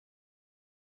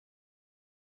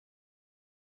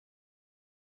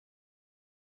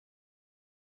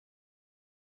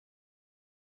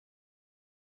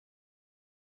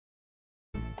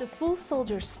The Fool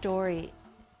Soldier story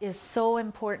is so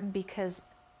important because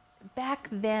back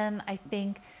then, I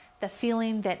think the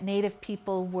feeling that Native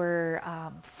people were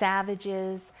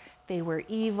savages, they were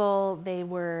evil, they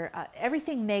were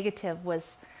everything negative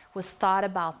was thought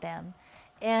about them,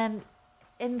 and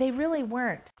they really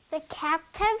weren't. The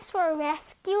captives were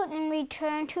rescued and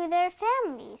returned to their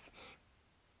families.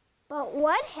 But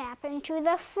what happened to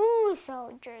the Fool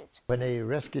Soldiers? When they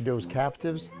rescued those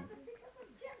captives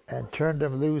and turned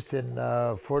them loose in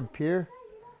Fort Pierre,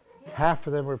 half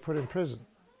of them were put in prison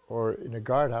or in a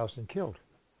guardhouse and killed.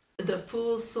 The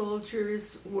Fool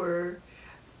Soldiers were,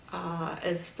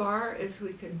 as far as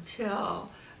we can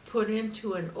tell, put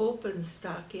into an open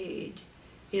stockade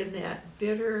in that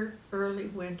bitter early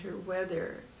winter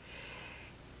weather.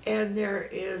 And there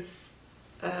is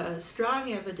strong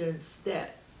evidence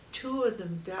that 2 of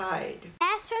them died.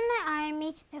 As from the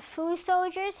army, the Fool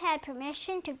Soldiers had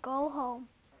permission to go home.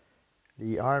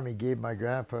 The army gave my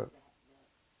grandpa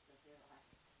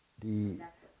the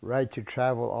right to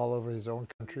travel all over his own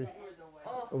country.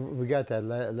 We got that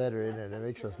letter in it, it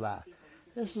makes us laugh.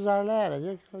 This is our land, and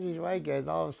here comes these white guys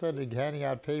all of a sudden handing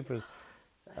out papers,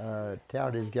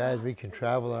 telling these guys we can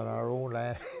travel on our own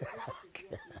land.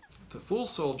 The Fool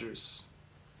Soldiers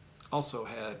also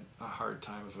had a hard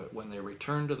time of it. When they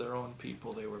returned to their own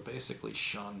people, they were basically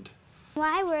shunned.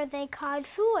 Why were they called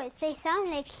fools? They sound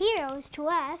like heroes to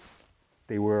us.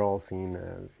 They were all seen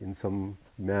as, in some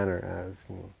manner, as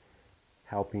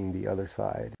helping the other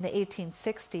side. In the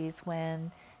 1860s,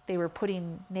 when they were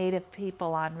putting Native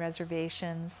people on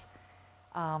reservations,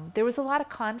 there was a lot of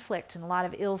conflict and a lot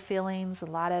of ill feelings, a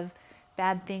lot of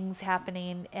bad things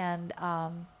happening, and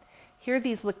here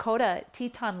these Lakota,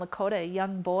 Teton Lakota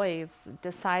young boys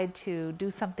decide to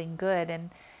do something good,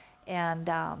 and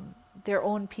their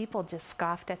own people just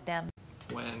scoffed at them.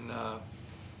 When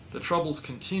the Troubles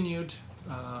continued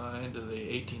into the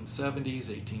 1870s,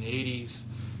 1880s,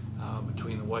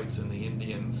 between the whites and the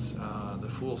Indians, the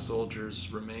Fool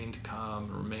Soldiers remained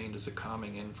calm, remained as a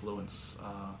calming influence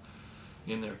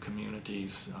in their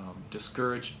communities,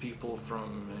 discouraged people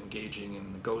from engaging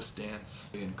in the ghost dance.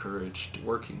 They encouraged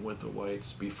working with the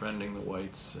whites, befriending the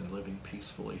whites, and living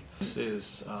peacefully. This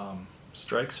is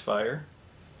Strikes Fire,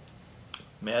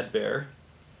 Mad Bear,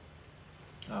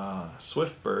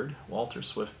 Swiftbird, Walter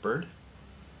Swiftbird,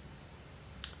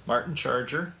 Martin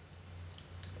Charger,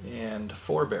 and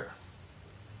Forebear.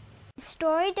 The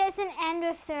story doesn't end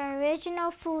with the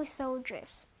original Fool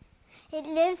Soldiers. It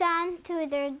lives on through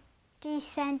their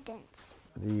descendants.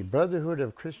 The Brotherhood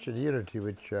of Christian Unity,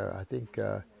 which I think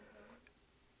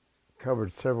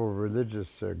covered several religious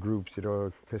groups,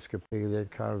 Episcopalian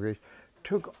congregation,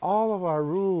 took all of our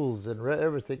rules and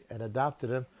everything and adopted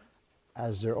them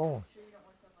as their own.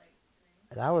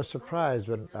 And I was surprised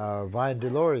when Vine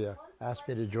Deloria asked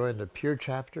me to join the Pure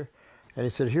chapter, and he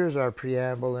said, here's our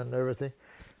preamble and everything.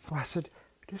 Well, I said,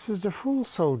 this is the Fool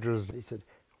Soldiers. He said,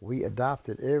 we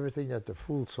adopted everything that the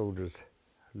Fool Soldiers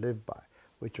lived by,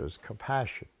 which was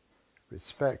compassion,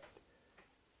 respect,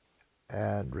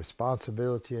 and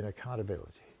responsibility and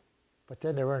accountability. But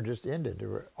then they weren't just Indian, they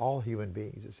were all human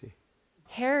beings, you see.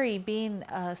 Harry, being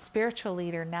a spiritual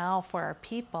leader now for our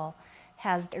people,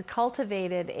 has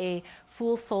cultivated a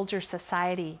Fool Soldier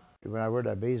society. When I wear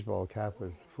that baseball cap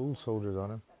with Fool Soldiers on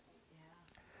them,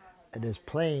 and there's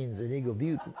planes, and Eagle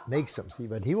Butte makes them, see,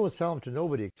 but he won't sell them to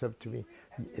nobody except to me.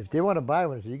 If they want to buy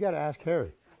one, he said, you got to ask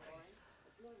Harry.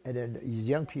 And then these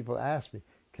young people asked me,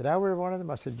 could I wear one of them?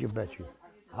 I said, you bet you.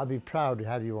 I'll be proud to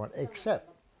have you one, except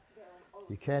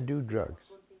you can't do drugs.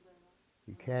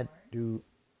 You can't do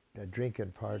the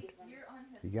drinking part.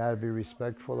 You got to be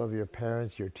respectful of your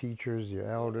parents, your teachers,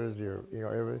 your elders, your,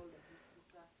 everything.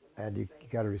 And you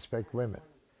got to respect women.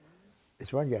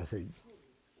 This one guy said,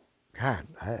 God,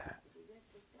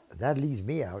 that leaves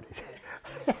me out.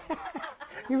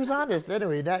 He was honest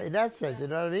anyway, in that sense, you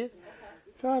know what I mean?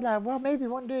 So I thought, well, maybe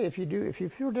one day if you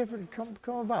feel different, come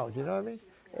about, you know what I mean?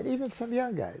 And even some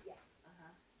young guys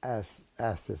asked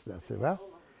this, and I said, well,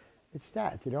 it's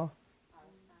that,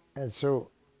 And so,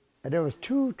 and there was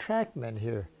 2 trackmen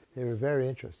here. They were very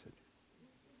interested.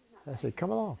 I said,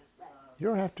 come along. You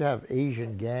don't have to have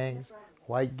Asian gangs,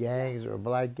 white gangs, or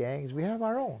black gangs. We have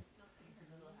our own.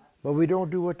 But we don't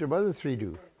do what the other 3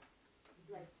 do.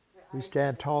 We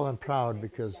stand tall and proud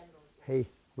because, hey,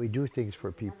 we do things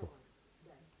for people.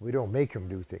 We don't make them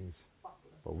do things,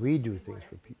 but we do things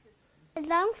for people. The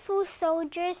young Fool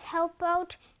Soldiers help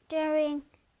out during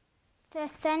the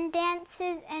sun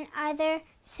dances and other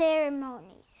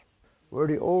ceremonies. We're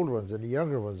the old ones, and the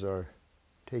younger ones are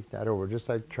taking that over, just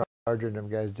like Charger and them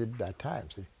guys did that time,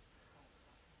 see?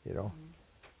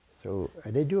 So,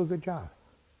 and they do a good job.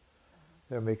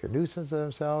 They don't make a nuisance of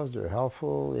themselves. They're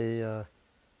helpful.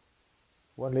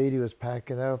 One lady was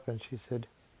packing up, and she said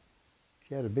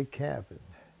she had a big camp. And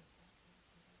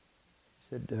she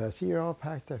said, "See, you're all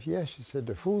packed up." Yes, she said,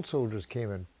 "The fool soldiers came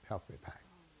and helped me pack."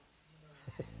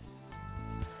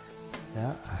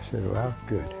 Yeah, I said, "Well,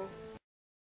 good."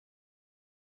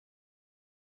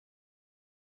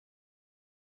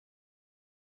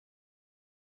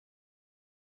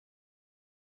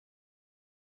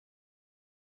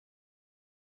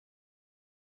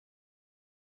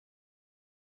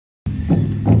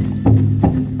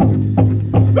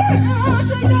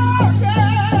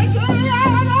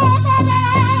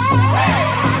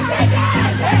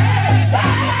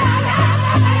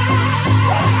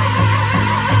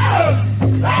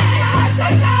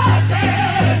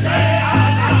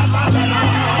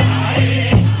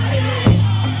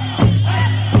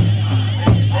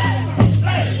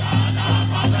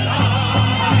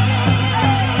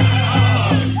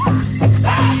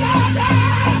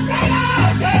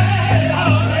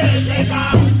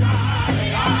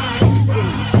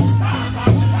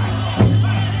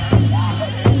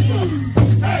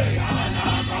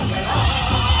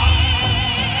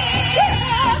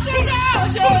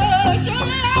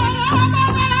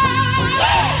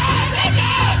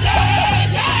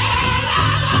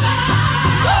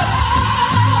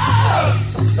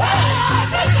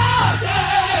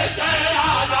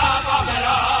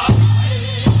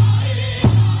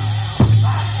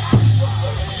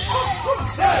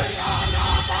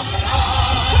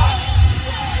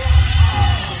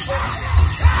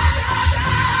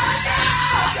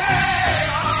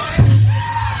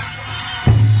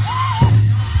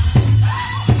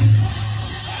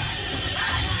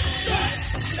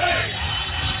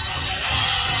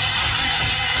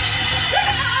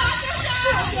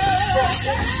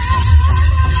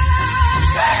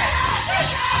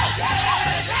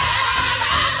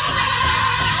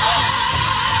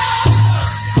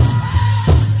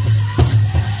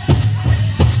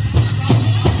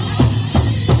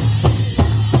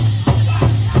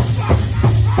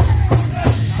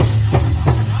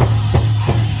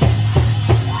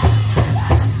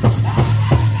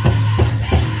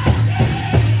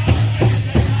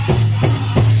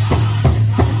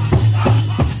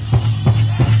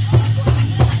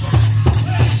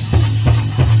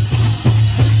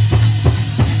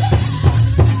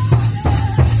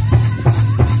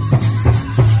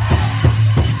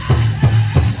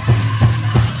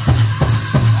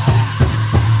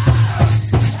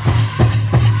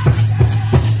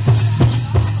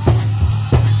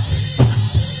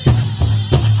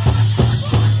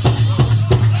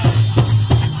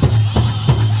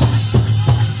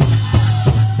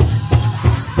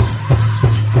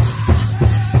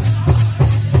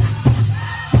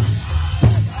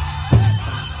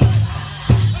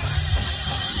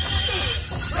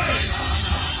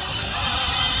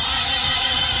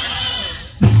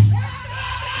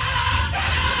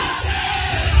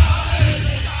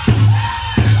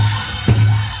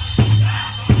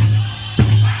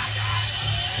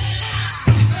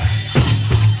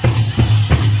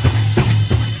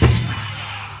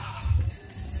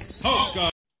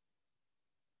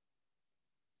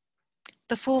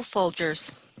 The Fool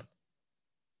Soldiers.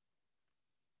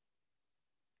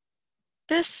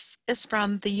 This is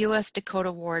from the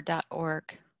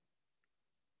usdakotawar.org.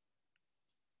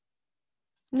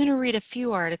 I'm going to read a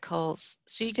few articles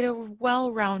so you get a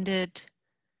well-rounded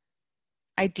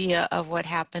idea of what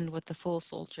happened with the Fool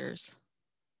Soldiers.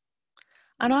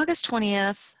 On August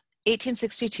 20th,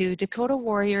 1862, Dakota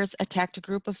warriors attacked a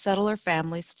group of settler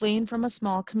families fleeing from a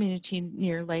small community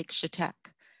near Lake Shetek.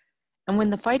 And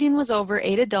when the fighting was over,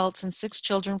 8 adults and 6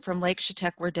 children from Lake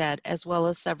Shetek were dead, as well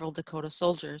as several Dakota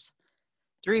soldiers.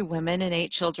 3 women and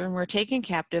 8 children were taken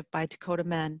captive by Dakota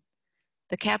men.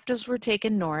 The captives were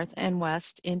taken north and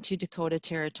west into Dakota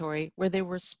Territory, where they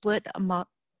were split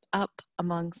up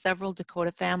among several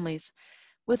Dakota families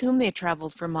with whom they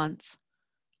traveled for months.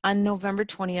 On November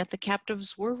 20th, the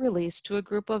captives were released to a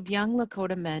group of young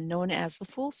Lakota men known as the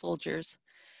Fool Soldiers,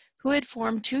 who had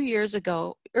formed 2 years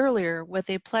earlier with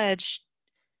a pledge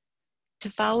to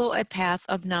follow a path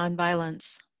of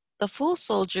nonviolence. The Fool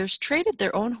Soldiers traded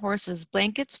their own horses,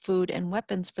 blankets, food, and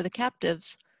weapons for the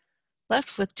captives.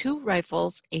 Left with 2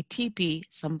 rifles, a teepee,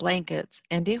 some blankets,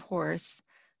 and a horse,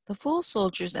 the Fool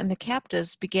Soldiers and the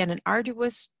captives began an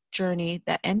arduous journey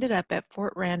that ended up at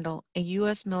Fort Randall, a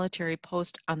U.S. military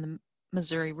post on the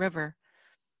Missouri River.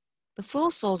 The Fool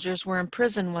Soldiers were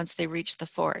imprisoned once they reached the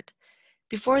fort.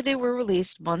 Before they were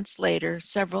released months later,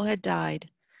 several had died,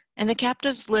 and the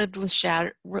captives' lives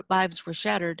were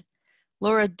shattered.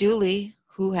 Laura Dooley,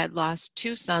 who had lost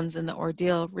 2 sons in the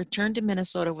ordeal, returned to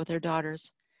Minnesota with her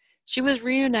daughters. She was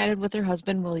reunited with her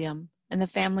husband, William, and the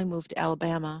family moved to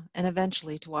Alabama and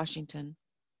eventually to Washington.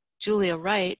 Julia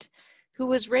Wright, who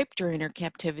was raped during her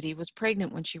captivity, was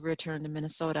pregnant when she returned to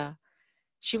Minnesota.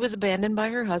 She was abandoned by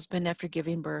her husband after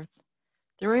giving birth.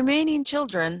 The remaining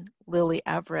children, Lily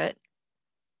Everett,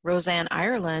 Roseanne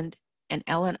Ireland, and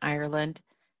Ellen Ireland,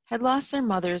 had lost their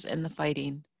mothers in the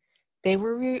fighting. They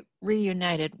were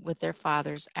reunited with their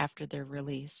fathers after their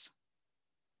release.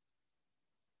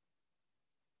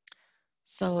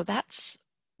 So that's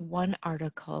one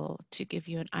article to give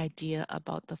you an idea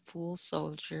about the fool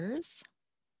soldiers.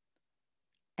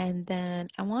 And then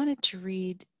I wanted to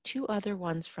read 2 other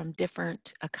ones from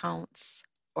different accounts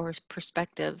or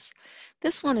perspectives.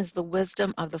 This one is The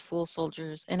Wisdom of the Fool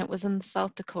Soldiers, and it was in the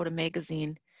South Dakota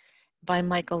Magazine by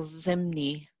Michael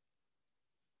Zimney.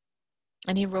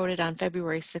 And he wrote it on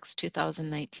February 6,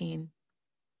 2019.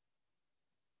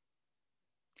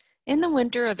 In the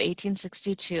winter of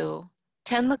 1862,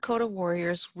 10 Lakota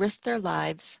warriors risked their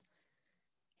lives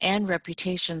and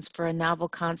reputations for a novel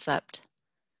concept.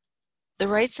 The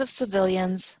rights of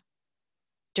civilians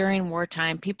during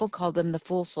wartime, people called them the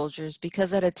fool soldiers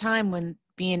because at a time when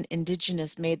being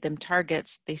indigenous made them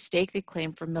targets, they staked a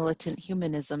claim for militant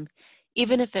humanism,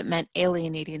 even if it meant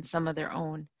alienating some of their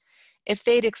own. If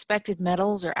they'd expected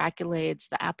medals or accolades,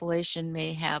 the appellation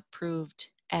may have proved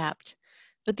apt,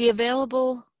 but the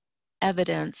available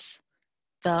evidence,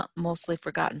 the mostly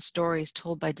forgotten stories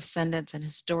told by descendants and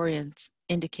historians,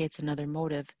 indicates another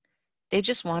motive. They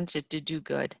just wanted to do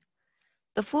good.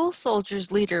 The fool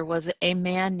soldiers' leader was a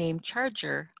man named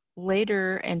Charger,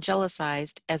 later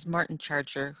angelicized as Martin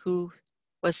Charger, who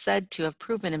was said to have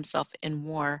proven himself in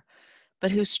war,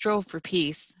 but who strove for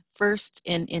peace, first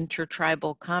in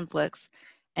intertribal conflicts,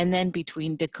 and then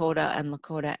between Dakota and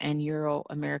Lakota and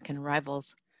Euro-American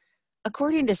rivals.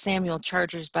 According to Samuel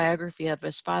Charger's biography of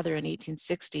his father in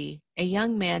 1860, a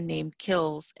young man named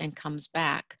Kills and Comes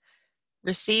Back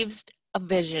received a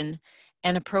vision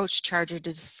and approached Charger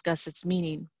to discuss its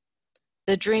meaning.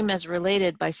 The dream as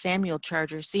related by Samuel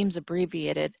Charger seems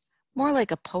abbreviated, more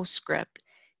like a postscript.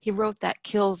 He wrote that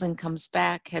Kills and Comes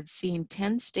Back had seen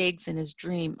 10 stags in his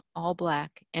dream, all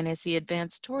black, and as he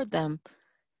advanced toward them,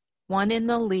 one in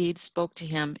the lead spoke to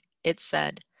him. It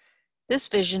said, "This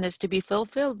vision is to be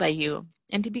fulfilled by you,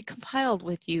 and to be compiled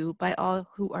with you by all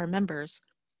who are members.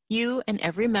 You and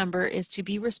every member is to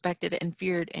be respected and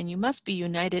feared, and you must be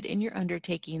united in your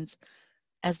undertakings."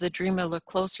 As the dreamer looked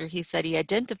closer, he said he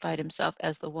identified himself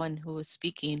as the one who was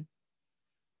speaking.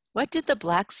 What did the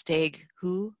black stag,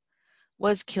 who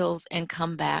was Kills and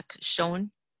Come Back,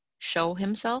 show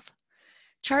himself?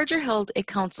 Charger held a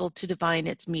council to divine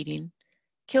its meaning.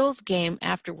 Kills game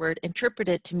afterward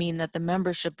interpreted it to mean that the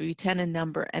members should be 10 in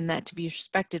number and that to be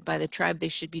respected by the tribe they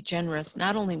should be generous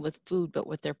not only with food but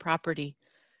with their property.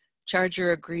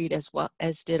 Charger agreed as well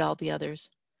as did all the others.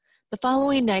 The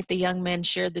following night, the young men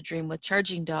shared the dream with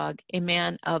Charging Dog, a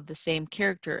man of the same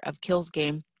character of Kills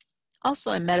game,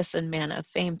 also a medicine man of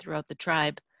fame throughout the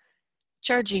tribe.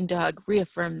 Charging Dog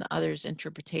reaffirmed the other's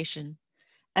interpretation.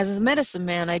 As a medicine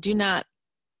man, I do not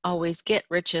always get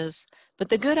riches, but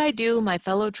the good I do my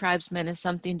fellow tribesmen is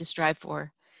something to strive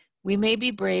for. We may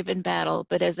be brave in battle,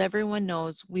 but as everyone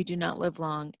knows, we do not live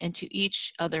long, and to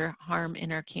each other harm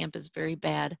in our camp is very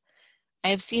bad. I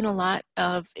have seen a lot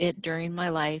of it during my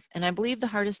life, and I believe the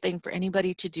hardest thing for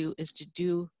anybody to do is to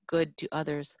do good to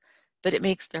others, but it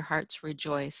makes their hearts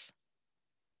rejoice.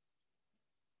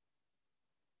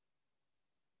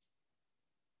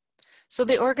 So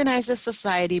they organized a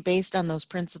society based on those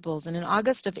principles, and in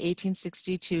August of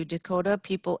 1862, Dakota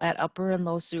people at Upper and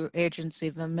Low Sioux Agency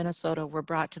of Minnesota were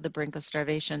brought to the brink of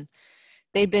starvation.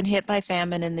 They'd been hit by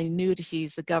famine, and the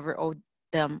annuities the governor owed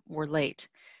them were late.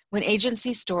 When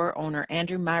agency store owner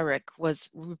Andrew Myrick was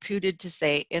reputed to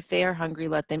say, "If they are hungry,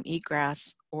 let them eat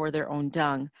grass or their own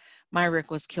dung,"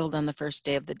 Myrick was killed on the first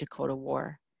day of the Dakota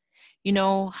War. You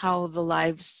know how the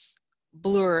lives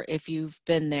blur if you've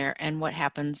been there and what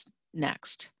happens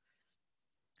next.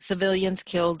 Civilians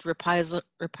killed,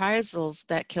 reprisals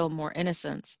that kill more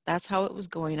innocents. That's how it was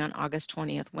going on August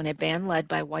 20th when a band led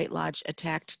by White Lodge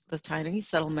attacked the tiny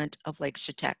settlement of Lake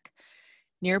Shetek,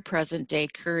 near present-day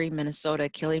Curry, Minnesota,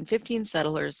 killing 15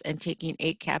 settlers and taking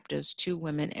 8 captives, 2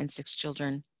 women and 6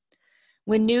 children.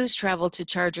 When news traveled to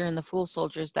Charger and the Fool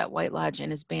Soldiers that White Lodge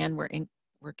and his band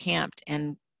were camped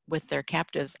and with their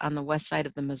captives on the west side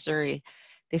of the Missouri,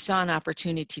 they saw an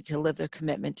opportunity to live their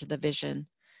commitment to the vision.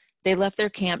 They left their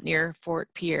camp near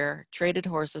Fort Pierre, traded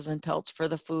horses and pelts for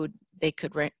the food they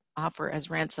could offer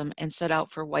as ransom, and set out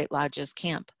for White Lodge's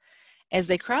camp. As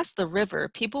they crossed the river,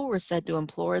 people were said to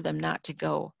implore them not to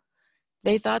go.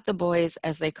 They thought the boys,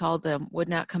 as they called them, would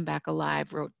not come back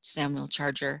alive, wrote Samuel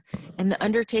Charger, and the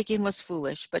undertaking was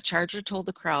foolish, but Charger told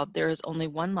the crowd, there is only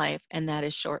one life, and that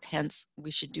is short, hence we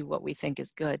should do what we think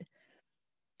is good.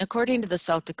 According to the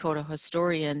South Dakota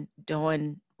historian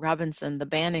Doan Robinson, the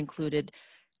band included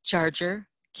Charger,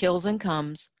 Kills and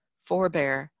Comes,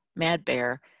 Forebear, Mad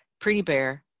Bear, Pretty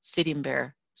Bear, Sitting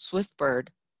Bear, Swift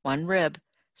Bird, One Rib,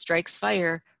 Strikes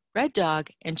Fire, Red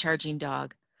Dog, and Charging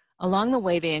Dog. Along the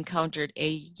way, they encountered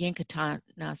a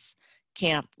Yankatanas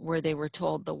camp where they were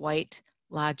told the White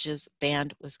Lodge's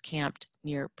band was camped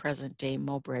near present-day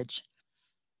Mobridge.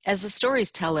 As the stories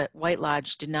tell it, White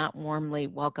Lodge did not warmly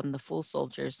welcome the Fool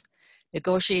Soldiers.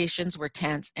 Negotiations were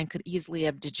tense and could easily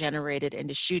have degenerated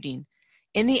into shooting.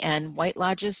 In the end, White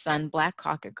Lodge's son, Black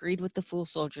Hawk, agreed with the Fool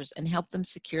Soldiers and helped them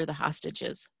secure the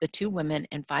hostages, the 2 women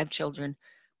and 5 children.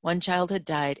 One child had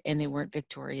died, and they weren't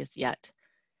victorious yet.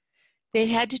 They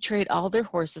had to trade all their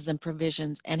horses and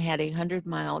provisions and had a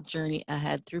 100-mile journey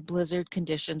ahead through blizzard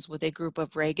conditions with a group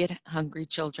of ragged, hungry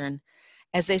children.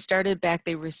 As they started back,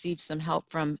 they received some help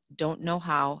from Don't Know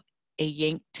How, a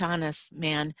Yanktanas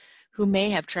man who may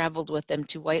have traveled with them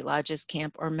to White Lodge's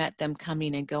camp or met them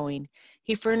coming and going.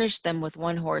 He furnished them with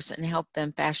 1 horse and helped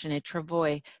them fashion a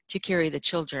travois to carry the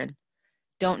children.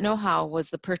 Don't Know How was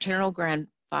the paternal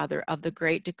grandfather of the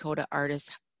great Dakota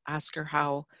artist Oscar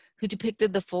Howe, who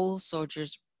depicted the Fool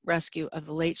Soldiers' rescue of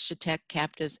the late Chetek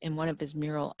captives in one of his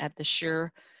murals at the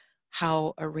Sure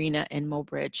Howe Arena in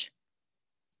Mobridge.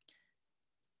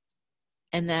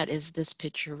 And that is this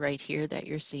picture right here that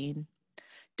you're seeing.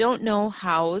 Don't Know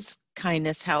How's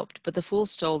kindness helped, but the Fool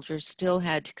Soldiers still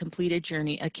had to complete a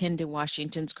journey akin to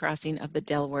Washington's crossing of the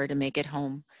Delaware to make it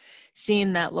home.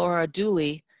 Seeing that Laura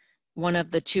Dooley, one of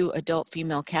the 2 adult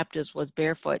female captives, was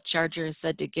barefoot, Charger is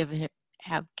said to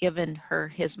have given her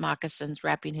his moccasins,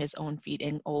 wrapping his own feet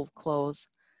in old clothes.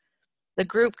 The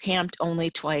group camped only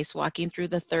twice, walking through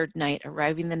the 3rd night,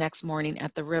 arriving the next morning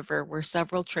at the river, where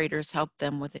several traders helped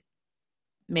them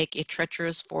make a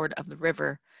treacherous ford of the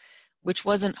river, which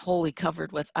wasn't wholly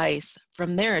covered with ice.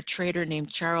 From there, a trader named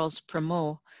Charles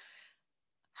Primo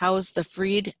housed the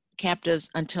freed captives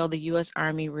until the U.S.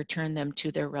 Army returned them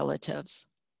to their relatives.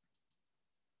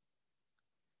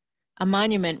 A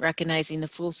monument recognizing the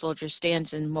Fool Soldiers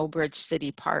stands in Mobridge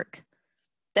City Park.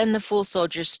 Then the Fool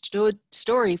Soldiers'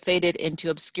 story faded into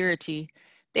obscurity.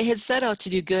 They had set out to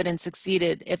do good and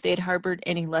succeeded. If they had harbored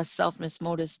any less selfish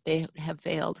motives, they would have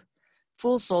failed.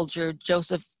 Fool Soldier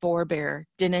Joseph Forebear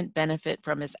didn't benefit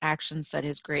from his actions, said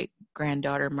his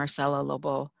great-granddaughter Marcella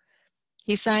Lobo.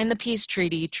 He signed the peace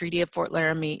Treaty of Fort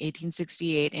Laramie,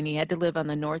 1868, and he had to live on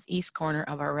the northeast corner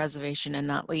of our reservation and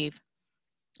not leave.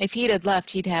 If he had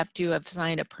left, he'd have to have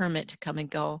signed a permit to come and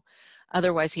go.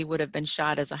 Otherwise, he would have been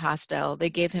shot as a hostile. They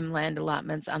gave him land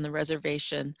allotments on the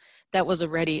reservation. That was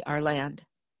already our land.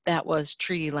 That was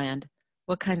treaty land.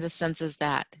 What kind of sense is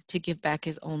that, to give back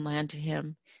his own land to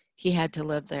him? He had to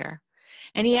live there.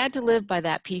 And he had to live by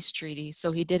that peace treaty,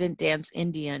 so he didn't dance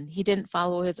Indian. He didn't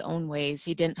follow his own ways.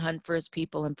 He didn't hunt for his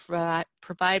people and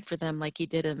provide for them like he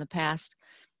did in the past.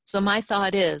 So my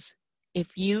thought is,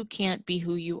 if you can't be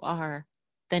who you are,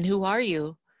 then who are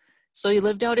you? So he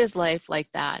lived out his life like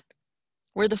that.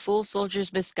 Were the Fool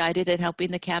Soldiers misguided in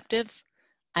helping the captives?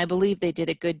 I believe they did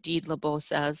a good deed, Lebeau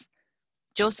says.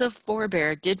 Joseph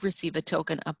Forebear did receive a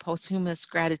token of posthumous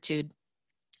gratitude.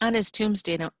 On his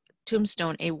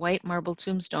tombstone, a white marble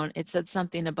tombstone, it said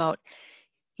something about,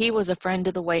 he was a friend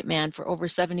to the white man for over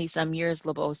 70-some years,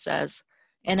 Lebeau says,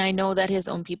 and I know that his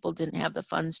own people didn't have the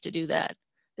funds to do that.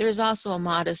 There is also a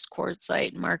modest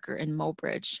quartzite marker in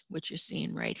Mobridge, which you're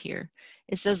seeing right here.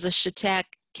 It says the Chetek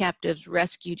captives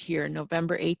rescued here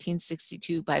November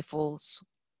 1862 by Fool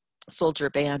Soldier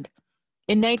Band.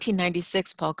 In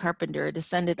 1996, Paul Carpenter, a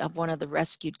descendant of one of the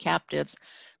rescued captives,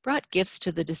 brought gifts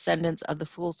to the descendants of the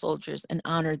Fool Soldiers and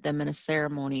honored them in a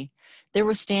ceremony. There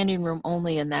was standing room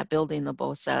only in that building,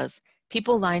 Lebeau says.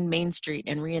 People lined Main Street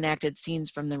and reenacted scenes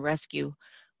from the rescue.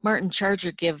 Martin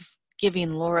Charger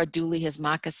giving Laura Dooley his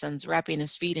moccasins, wrapping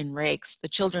his feet in rakes, the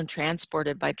children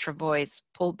transported by travois,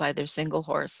 pulled by their single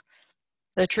horse.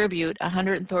 The tribute,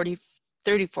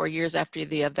 134 years after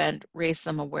the event, raised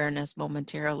some awareness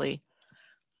momentarily.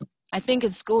 I think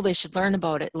in school they should learn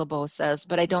about it, Lebeau says,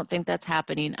 but I don't think that's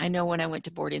happening. I know when I went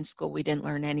to boarding school, we didn't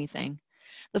learn anything.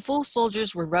 The Fool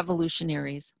Soldiers were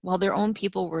revolutionaries. While their own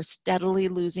people were steadily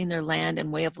losing their land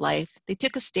and way of life, they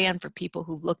took a stand for people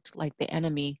who looked like the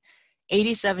enemy.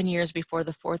 87 years before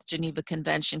the Fourth Geneva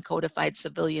Convention codified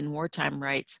civilian wartime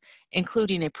rights,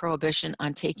 including a prohibition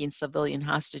on taking civilian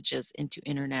hostages into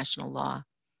international law.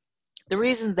 The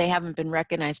reasons they haven't been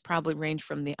recognized probably range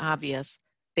from the obvious,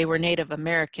 they were Native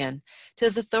American, to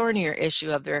the thornier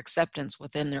issue of their acceptance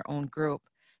within their own group.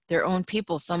 Their own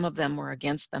people, some of them were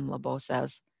against them, LeBeau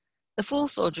says. The fool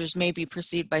soldiers may be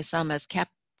perceived by some as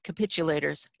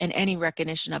capitulators, and any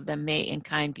recognition of them may in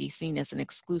kind be seen as an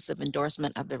exclusive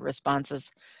endorsement of their response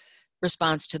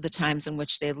to the times in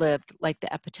which they lived, like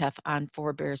the epitaph on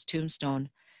Forebear's tombstone.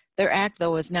 Their act,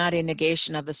 though, is not a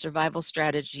negation of the survival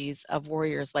strategies of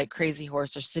warriors like Crazy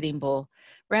Horse or Sitting Bull.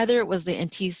 Rather, it was the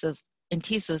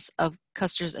antithesis of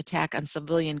Custer's attack on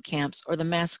civilian camps or the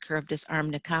massacre of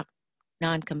disarmed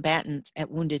non-combatants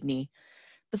at Wounded Knee.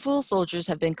 The fool soldiers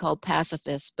have been called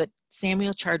pacifists, but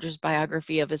Samuel Charger's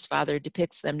biography of his father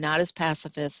depicts them not as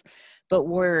pacifists, but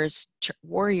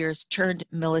warriors turned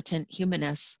militant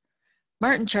humanists.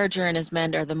 Martin Charger and his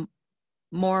men are the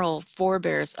moral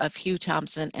forebears of Hugh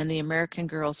Thompson and the American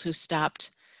girls who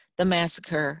stopped the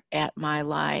massacre at My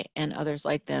Lai and others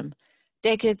like them.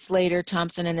 Decades later,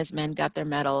 Thompson and his men got their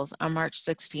medals. On March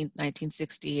 16,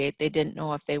 1968, they didn't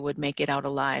know if they would make it out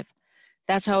alive.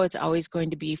 That's how it's always going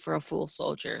to be for a fool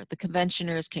soldier. The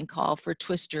conventioners can call for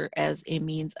Twister as a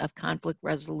means of conflict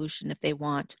resolution if they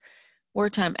want.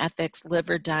 Wartime ethics live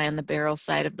or die on the barrel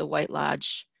side of the White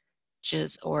Lodge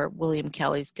or William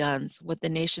Kelly's guns. What the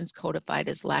nations codified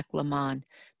as Lac Le Mans,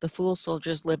 the fool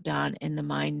soldiers lived on in the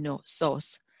Mine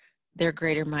Sos, their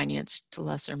greater monuments to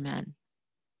lesser men.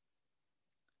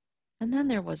 And then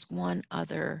there was one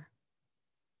other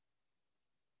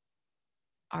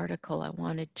article I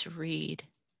wanted to read.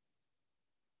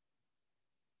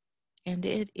 And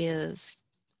it is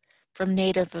from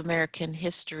Native American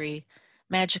History.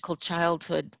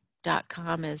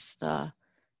 Magicalchildhood.com is the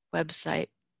website.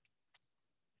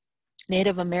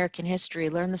 Native American History,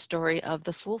 learn the story of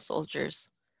the fool soldiers.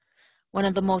 One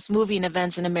of the most moving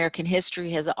events in American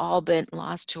history has all been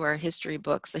lost to our history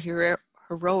books, the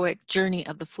heroic journey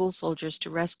of the fool soldiers to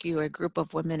rescue a group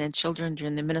of women and children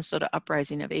during the Minnesota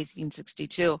Uprising of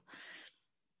 1862.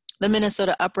 The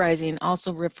Minnesota Uprising,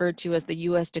 also referred to as the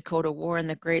U.S. Dakota War and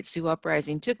the Great Sioux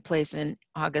Uprising, took place in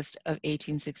August of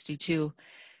 1862.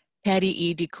 Patty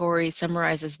E. DeCory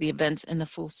summarizes the events in the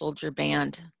Fool Soldier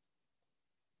Band.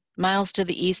 Miles to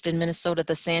the east in Minnesota,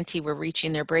 the Santee were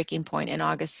reaching their breaking point in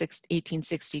August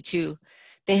 1862.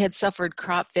 They had suffered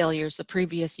crop failures the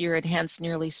previous year and hence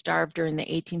nearly starved during the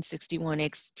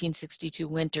 1861-1862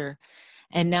 winter,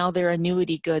 and now their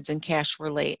annuity goods and cash were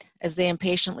late. As they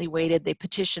impatiently waited, they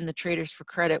petitioned the traders for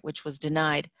credit, which was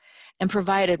denied, and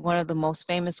provided one of the most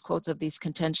famous quotes of these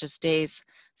contentious days.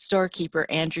 Storekeeper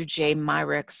Andrew J.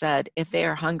 Myrick said, "If they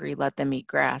are hungry, let them eat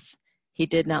grass." He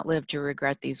did not live to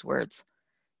regret these words.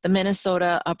 The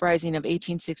Minnesota Uprising of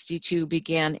 1862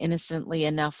 began innocently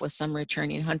enough with some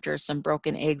returning hunters, some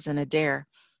broken eggs, and a dare.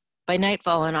 By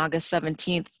nightfall on August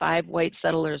 17th, 5 white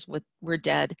settlers were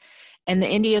dead, and the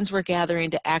Indians were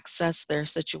gathering to assess their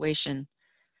situation.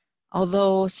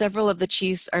 Although several of the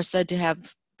chiefs are said to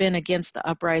have been against the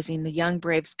uprising, the young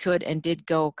braves could and did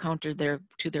go counter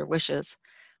to their wishes.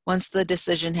 Once the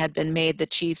decision had been made, the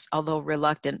chiefs, although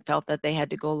reluctant, felt that they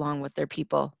had to go along with their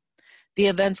people. The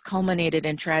events culminated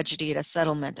in tragedy at a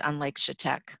settlement on Lake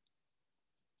Chetek.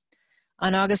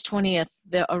 On August 20th,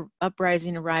 the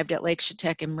uprising arrived at Lake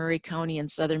Chetek in Murray County in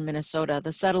southern Minnesota.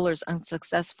 The settlers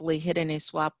unsuccessfully hid in a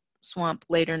swamp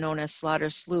later known as Slaughter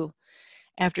Slough.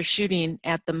 After shooting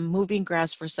at the moving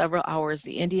grass for several hours,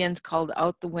 the Indians called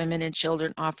out the women and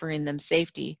children, offering them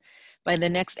safety. By the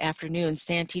next afternoon,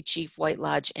 Santee Chief White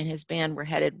Lodge and his band were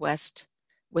headed west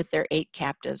with their 8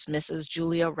 captives, Mrs.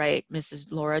 Julia Wright,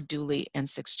 Mrs. Laura Dooley, and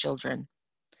 6 children.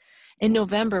 In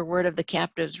November, word of the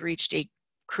captives reached a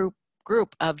group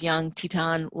of young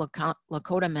Teton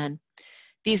Lakota men.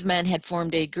 These men had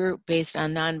formed a group based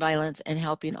on nonviolence and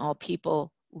helping all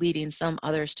people, leading some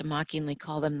others to mockingly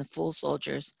call them the Fool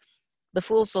Soldiers. The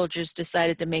Fool Soldiers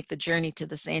decided to make the journey to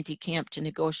the Santee camp to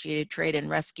negotiate a trade and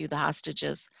rescue the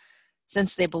hostages.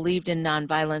 Since they believed in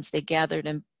nonviolence, they gathered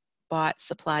and bought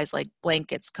supplies like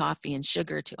blankets, coffee, and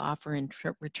sugar to offer in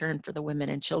return for the women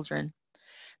and children.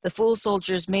 The Fool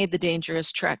Soldiers made the dangerous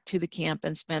trek to the camp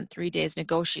and spent 3 days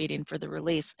negotiating for the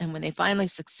release, and when they finally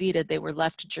succeeded, they were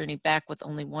left to journey back with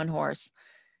only 1 horse.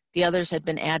 The others had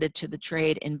been added to the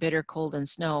trade in bitter cold and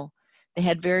snow. They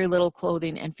had very little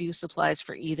clothing and few supplies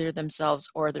for either themselves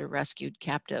or their rescued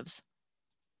captives.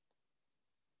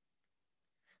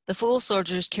 The Fool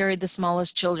Soldiers carried the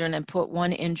smallest children and put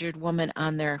 1 injured woman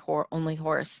on their only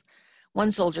horse.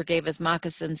 1 soldier gave his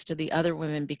moccasins to the other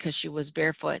women because she was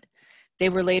barefoot. They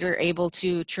were later able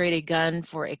to trade a gun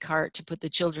for a cart to put the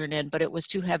children in, but it was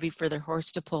too heavy for their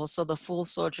horse to pull, so the Fool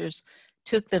Soldiers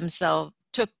took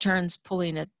turns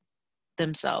pulling it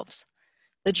themselves.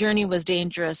 The journey was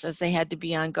dangerous as they had to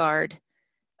be on guard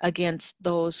against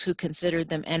those who considered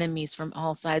them enemies from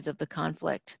all sides of the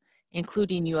conflict,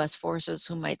 including U.S. forces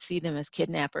who might see them as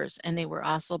kidnappers, and they were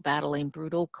also battling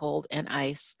brutal cold and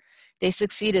ice. They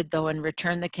succeeded, though, and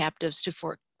returned the captives to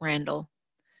Fort Randall.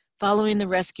 Following the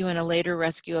rescue and a later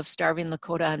rescue of starving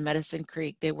Lakota on Medicine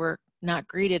Creek, they were not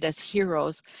greeted as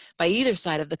heroes by either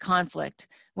side of the conflict.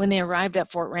 When they arrived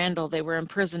at Fort Randall, they were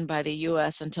imprisoned by the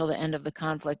U.S. until the end of the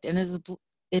conflict, and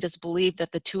it is believed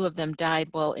that the two of them died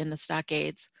while in the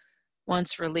stockades.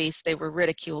 Once released, they were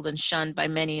ridiculed and shunned by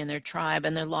many in their tribe,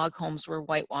 and their log homes were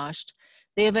whitewashed.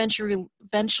 They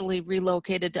eventually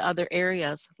relocated to other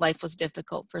areas. Life was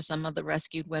difficult for some of the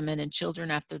rescued women and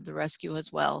children after the rescue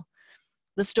as well.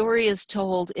 The story is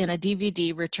told in a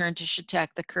DVD, Return to Chetek,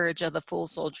 The Courage of the Fool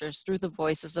Soldiers, through the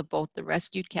voices of both the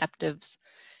rescued captives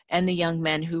and the young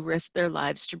men who risked their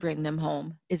lives to bring them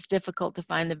home. It's difficult to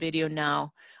find the video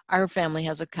now. Our family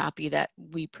has a copy that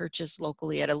we purchased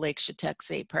locally at a Lake Chetek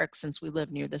State Park since we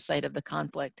live near the site of the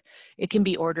conflict. It can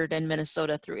be ordered in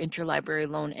Minnesota through interlibrary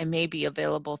loan and may be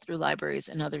available through libraries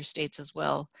in other states as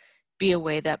well. Be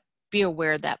aware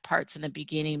that parts in the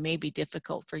beginning may be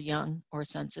difficult for young or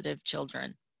sensitive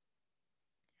children.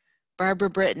 Barbara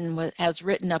Britton has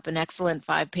written up an excellent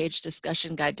 5-page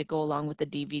discussion guide to go along with the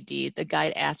DVD. The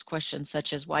guide asks questions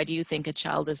such as, why do you think a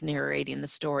child is narrating the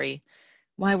story?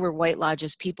 Why were White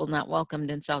Lodge's people not welcomed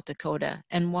in South Dakota?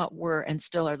 And what were and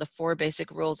still are the 4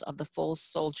 basic rules of the Full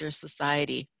Soldier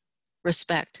Society?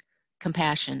 Respect,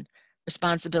 compassion,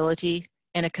 responsibility,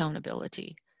 and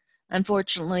accountability.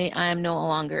 Unfortunately, I am no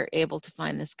longer able to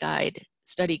find this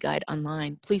study guide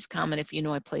online. Please comment if you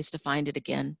know a place to find it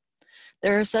again.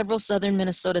 There are several southern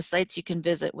Minnesota sites you can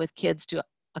visit with kids to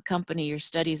accompany your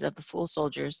studies of the Fool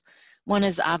Soldiers. One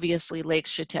is obviously Lake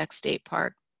Chetek State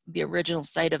Park, the original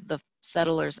site of the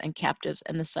settlers and captives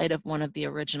and the site of one of the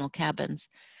original cabins.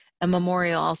 A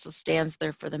memorial also stands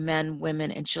there for the men,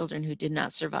 women, and children who did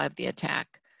not survive the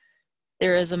attack.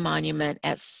 There is a monument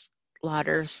at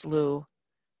Slaughter Slough,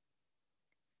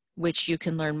 which you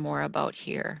can learn more about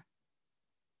here.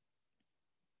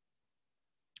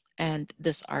 And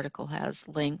this article has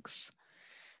links.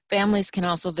 Families can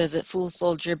also visit Fool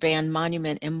Soldier Band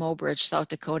Monument in Mobridge, South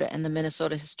Dakota, and the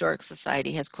Minnesota Historic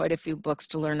Society has quite a few books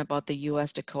to learn about the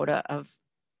U.S. Dakota of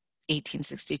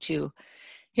 1862.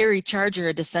 Harry Charger,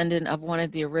 a descendant of one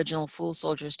of the original Fool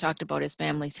Soldiers, talked about his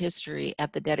family's history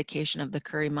at the dedication of the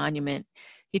Curry Monument.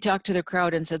 He talked to the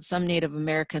crowd and said some Native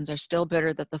Americans are still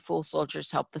bitter that the Fool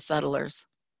Soldiers helped the settlers.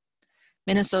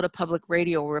 Minnesota Public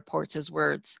Radio reports his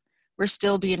words. We're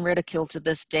still being ridiculed to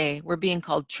this day. We're being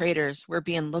called traitors. We're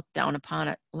being looked down upon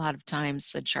a lot of times,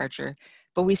 said Charger.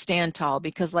 But we stand tall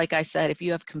because, like I said, if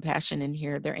you have compassion in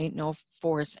here, there ain't no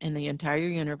force in the entire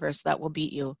universe that will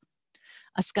beat you.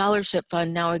 A scholarship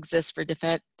fund now exists for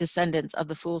descendants of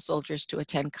the Fool Soldiers to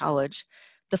attend college.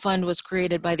 The fund was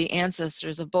created by the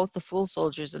ancestors of both the Fool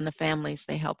Soldiers and the families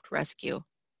they helped rescue.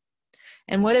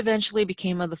 And what eventually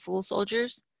became of the Fool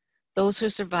Soldiers? Those who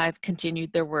survived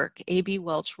continued their work. A.B.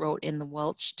 Welch wrote in the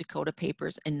Welch Dakota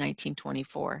Papers in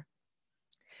 1924.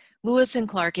 Lewis and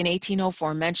Clark in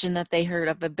 1804 mentioned that they heard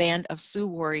of a band of Sioux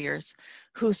warriors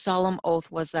whose solemn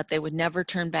oath was that they would never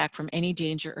turn back from any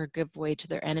danger or give way to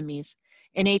their enemies.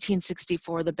 In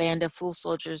 1864, the band of Fool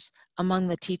Soldiers among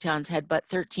the Tetons had but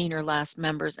 13 or less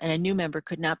members, and a new member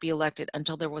could not be elected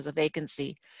until there was a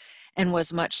vacancy and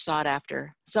was much sought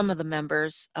after. Some of the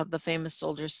members of the famous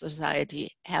Soldier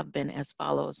Society have been as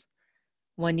follows.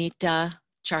 Juanita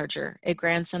Charger, a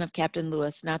grandson of Captain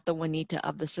Lewis, not the Juanita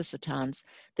of the Sissetons.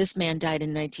 This man died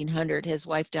in 1900. His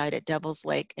wife died at Devil's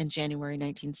Lake in January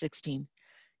 1916.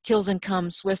 Kills and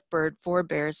Comes, Swift Bird, Four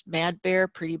Bears, Mad Bear,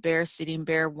 Pretty Bear, Sitting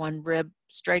Bear, One Rib,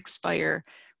 Strikes Fire,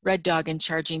 Red Dog, and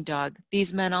Charging Dog.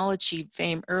 These men all achieved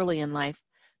fame early in life.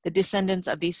 The descendants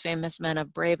of these famous men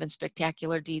of brave and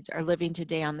spectacular deeds are living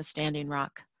today on the Standing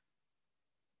Rock.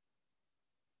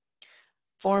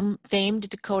 Famed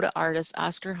Dakota artist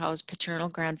Oscar Howe's paternal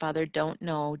grandfather, Don't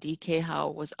Know, D.K.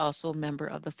 Howe, was also a member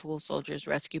of the Fool Soldiers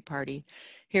Rescue Party.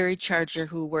 Harry Charger,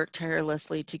 who worked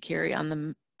tirelessly to carry on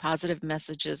the positive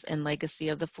messages and legacy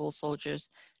of the Fool Soldiers,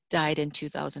 died in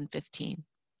 2015.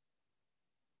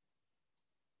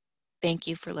 Thank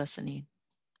you for listening.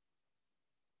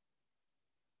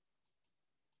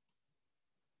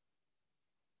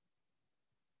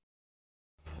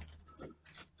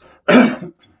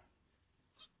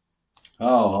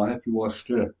 Oh, happy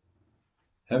watched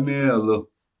Hemiel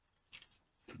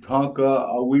Tonka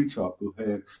Awichaku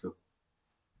Hexto.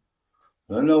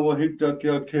 Lana Wahita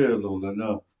Kilo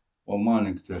Lana or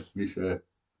Mannington, we say.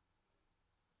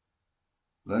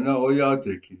 Lana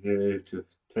oyate ki he to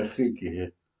techiki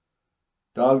he.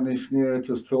 Dagnishne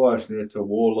to stoashne to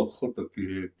wall of chota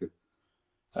ki he.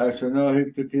 Actually, no,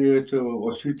 hikta ki he to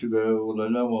washituga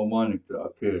lana wamanik to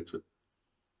ake.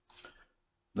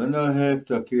 Lana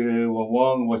hekta ki he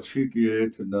wawang wachiki he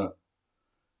to na.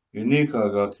 Inika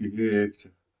ga ki he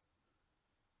to.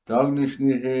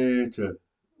 Dagnishne he to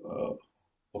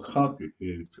wakanki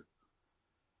he to.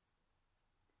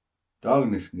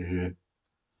 Dagnishne he.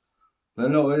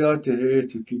 Lana oyate he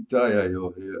to kitaya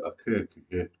yo he ake ki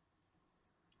he.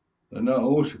 Lana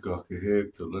oshika ki he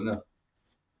to lana.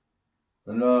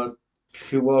 Lana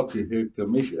chiwaki he to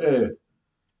mish it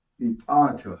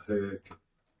ancha he to.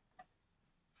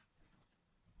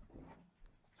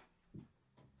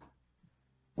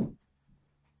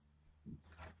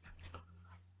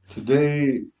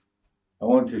 Today, I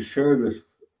want to share this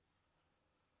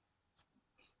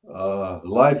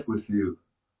life with you,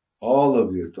 all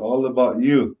of you. It's all about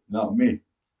you, not me.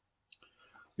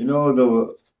 You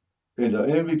know,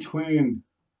 in between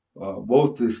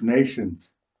both these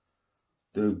nations,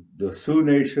 the Sioux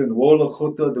Nation,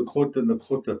 Wolakota, Dakota,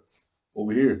 Nakota,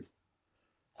 over here,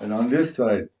 and on this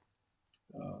side,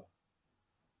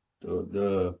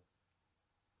 the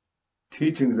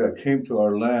teachings that came to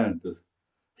our land, the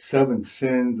 7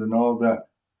 sins and all that.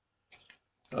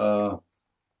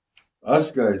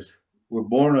 Us guys were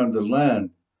born on the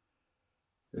land.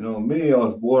 You know, me, I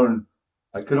was born,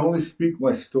 I can only speak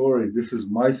my story. This is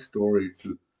my story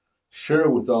to share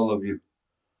with all of you.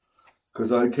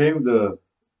 Because I became the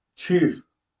chief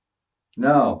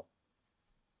now.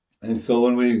 And so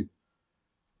when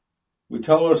we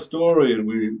tell our story and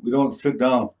we don't sit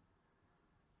down,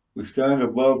 we stand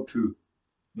above to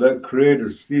let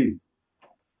Creator see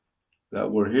that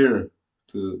we're here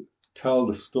to tell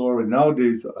the story.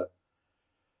 Nowadays,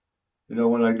 you know,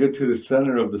 when I get to the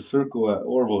center of the circle at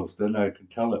Orvos, then I can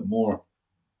tell it more.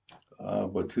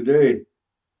 But today,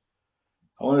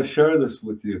 I want to share this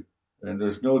with you. And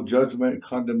there's no judgment,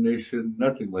 condemnation,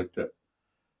 nothing like that.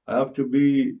 I have to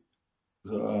be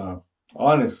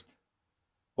honest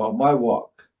about my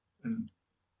walk. And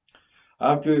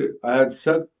after I had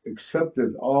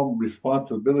accepted all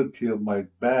responsibility of my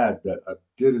bad that I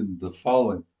did in the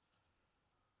following,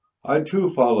 I too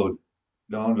followed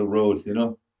down the road, you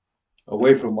know,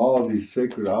 away from all these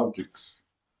sacred objects,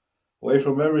 away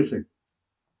from everything.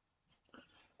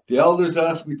 The elders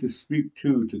asked me to speak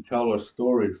too, to tell our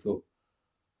story. So,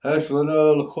 for all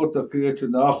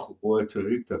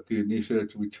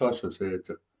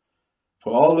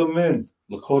the men,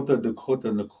 Lakota,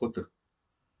 Dakota, Nakota,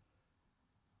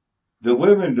 the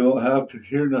women don't have to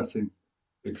hear nothing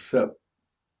except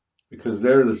because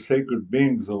they're the sacred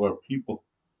beings of our people.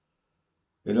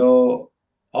 You know,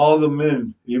 all the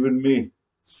men, even me,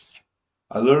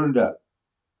 I learned that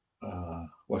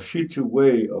Washichu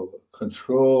way of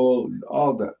control and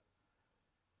all that.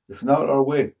 It's not our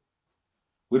way.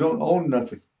 We don't own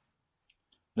nothing.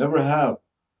 Never have.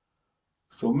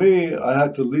 So me, I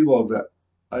had to leave all that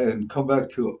and come back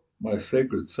to my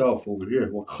sacred self over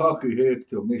here.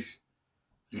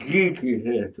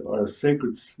 Our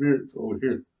sacred spirits over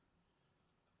here.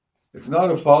 It's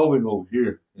not a following over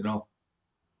here, you know.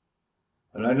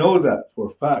 And I know that for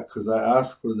a fact because I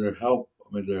asked for their help. I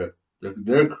mean,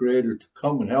 their creator to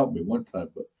come and help me one time,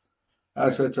 but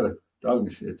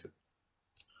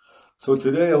so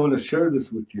today I want to share this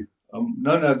with you. I'm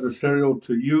non-adversarial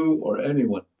to you or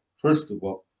anyone. First of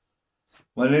all,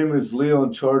 my name is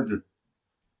Leon Charger.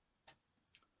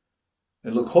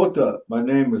 In Lakota, my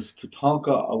name is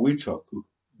Tatanka Awichak, who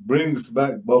brings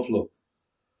back buffalo.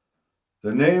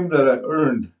 The name that I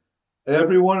earned,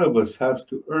 every one of us has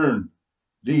to earn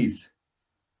these.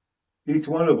 Each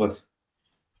one of us.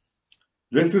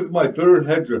 This is my third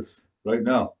headdress right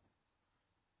now.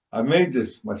 I made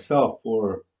this myself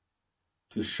to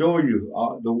show you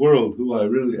the world who I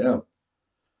really am.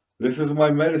 This is my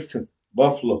medicine,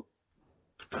 buffalo.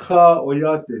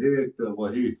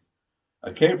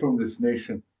 I came from this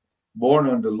nation, born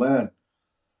on the land,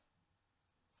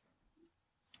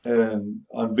 and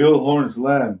on Bill Horn's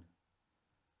land.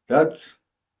 That's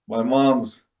my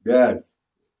mom's dad.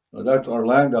 That's our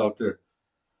land out there.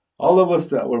 All of us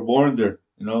that were born there,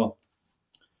 you know.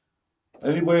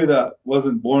 Anybody that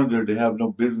wasn't born there, they have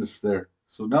no business there.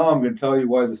 So now I'm going to tell you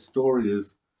why the story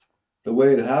is the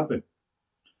way it happened.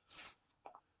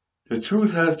 The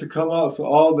truth has to come out so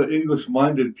all the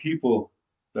English-minded people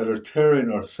that are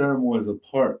tearing our ceremonies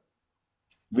apart,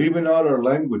 leaving out our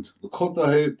language. You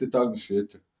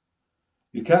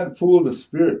can't fool the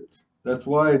spirit. That's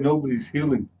why nobody's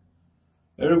healing.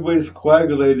 Everybody's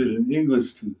coagulated in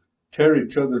English to tear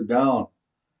each other down,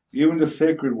 even the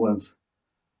sacred ones.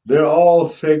 They're all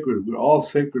sacred. We're all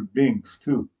sacred beings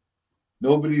too.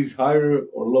 Nobody's higher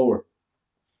or lower.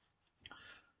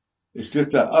 It's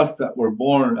just that us that were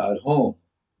born at home.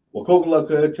 Our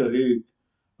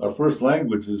first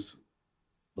language is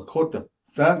Lakota.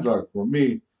 Sanzar for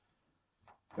me,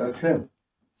 that's him.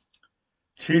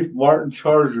 Chief Martin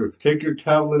Charger. Take your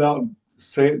tablet out and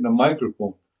say it in the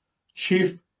microphone.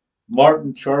 Chief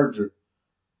Martin Charger.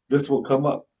 This will come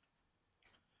up.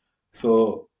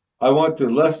 So I want the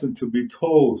lesson to be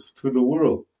told to the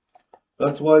world.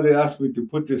 That's why they asked me to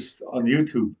put this on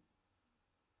YouTube.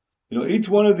 You know, each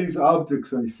one of these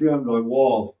objects that you see on my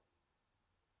wall,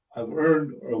 I've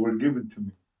earned or were given to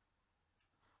me.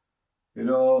 You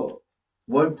know,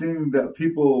 one thing that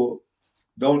people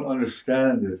don't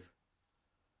understand is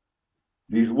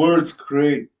these words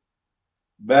create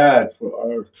bad for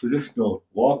our traditional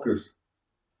walkers.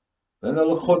 Those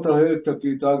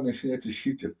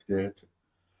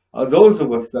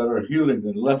of us that are healing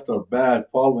and left our bad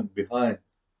following behind.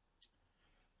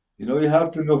 You know, you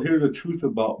have to know, hear the truth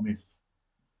about me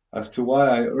as to why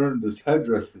I earned these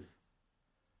headdresses.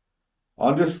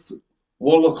 On this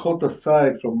Wolakota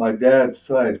side, from my dad's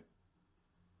side,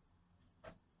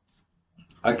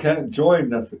 I can't join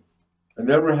nothing. I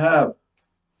never have.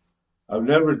 I've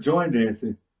never joined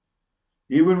anything.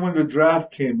 Even when the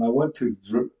draft came, I went to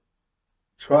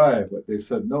try, but they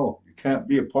said, no, you can't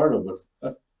be a part of us.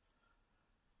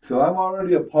 So I'm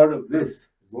already a part of this, is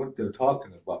what they're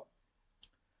talking about.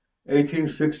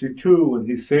 1862, when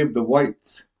he saved the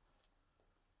whites.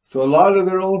 So a lot of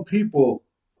their own people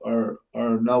are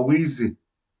Nawizi.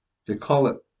 They call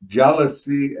it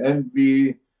jealousy,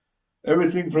 envy,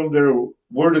 everything from their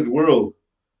worded world.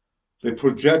 They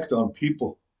project on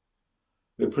people.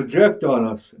 They project on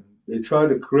us. They try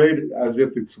to create it as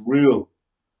if it's real,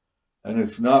 and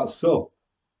it's not so.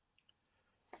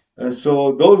 And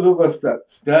so those of us that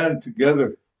stand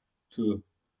together to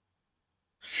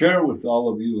share with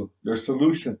all of you their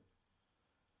solution.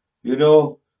 You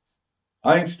know,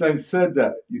 Einstein said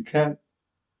that you can't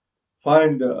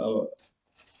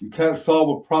you can't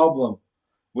solve a problem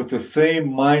with the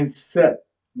same mindset,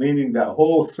 meaning that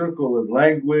whole circle of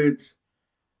language.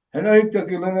 And I think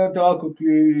you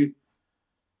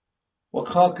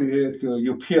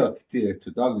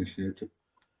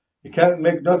can't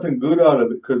make nothing good out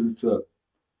of it because it's a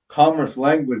commerce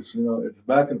language, you know, it's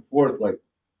back and forth like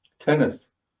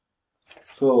tennis.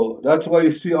 So that's why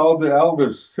you see all the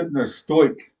elders sitting there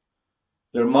stoic,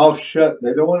 their mouth shut.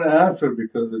 They don't want to answer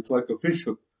because it's like a fish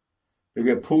hook. They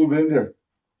get pulled in there.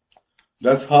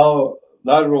 That's how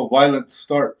lateral violence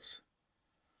starts.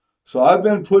 So I've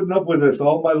been putting up with this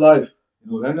all my life.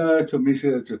 You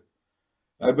know,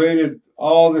 I waited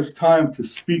all this time to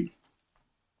speak.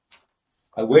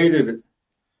 I waited,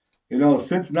 you know,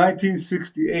 since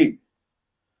 1968.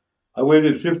 I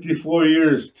waited 54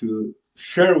 years to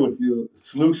share with you a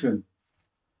solution,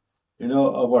 you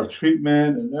know, of our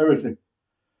treatment and everything.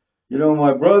 You know,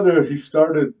 my brother, he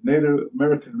started Native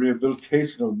American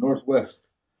Rehabilitation of Northwest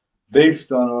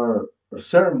based on our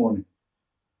ceremony.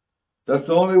 That's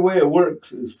the only way it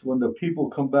works, is when the people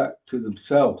come back to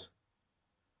themselves.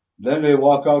 Then they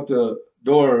walk out the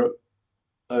door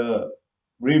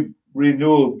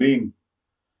renewal being,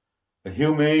 a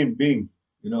humane being,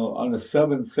 you know, on the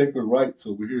 7 sacred rights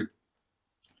over here.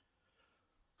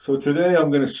 So today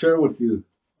I'm going to share with you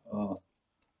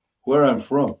where I'm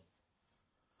from.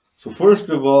 So first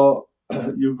of all,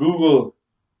 you Google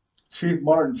Chief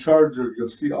Martin Charger, you'll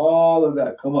see all of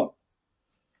that come up.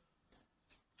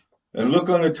 And look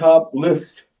on the top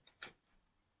list,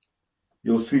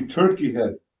 you'll see Turkey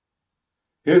Head.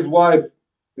 His wife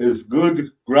is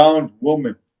Good Ground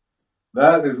Woman.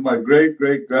 That is my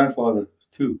great-great-grandfather,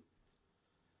 too.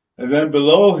 And then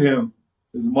below him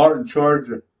is Martin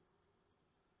Charger.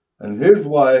 And his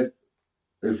wife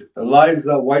is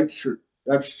Eliza Whiteshirt.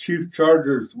 That's Chief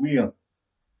Charger's Wea.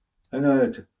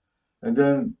 And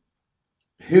then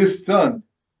his son,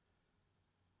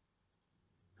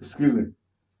 excuse me,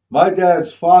 my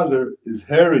dad's father is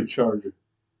Harry Charger.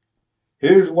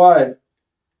 His wife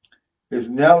is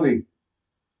Nellie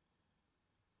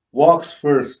Walks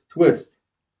First Twist.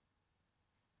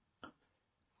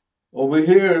 Over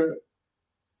here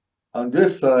on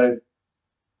this side,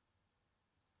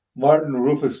 Martin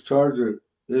Rufus Charger,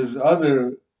 his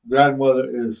other grandmother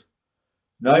is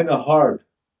Nina Hard.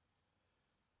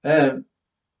 And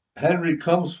Henry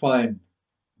Comes Find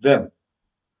them.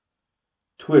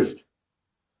 Twist.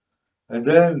 And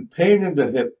then Pain in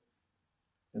the Hip.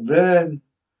 And then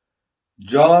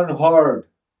John Hard.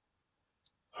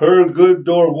 Her Good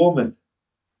Door Woman.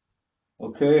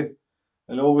 Okay?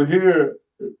 And over here,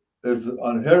 is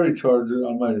on Harry Charger.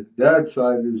 On my dad's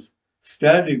side is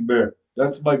Standing Bear.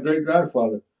 That's my great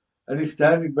grandfather. Any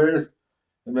Standing Bears,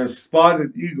 and then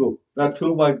Spotted Eagle. That's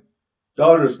who my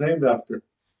daughter's named after.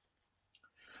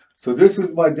 So this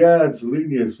is my dad's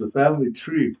lineage, the family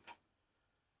tree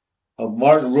of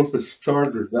Martin Rufus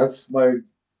Charger.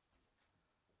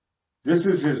 This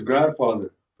is his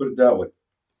grandfather, put it that way.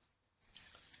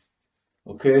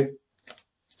 Okay?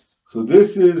 So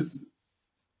this is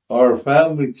our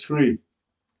family tree.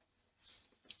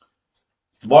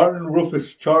 Martin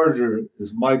Rufus Charger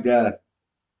is my dad.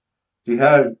 He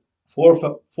had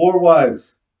four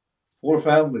wives, 4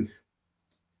 families,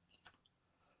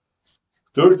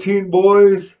 13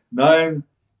 boys, 9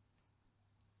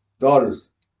 daughters.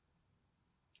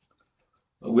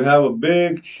 We have a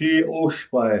big T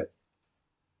Oshpai.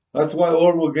 That's why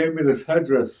Orville gave me this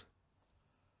headdress.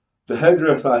 The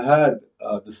headdress I had,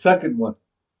 the second one.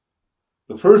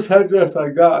 The first headdress I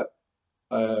got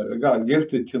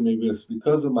gifted to me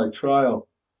because of my trial.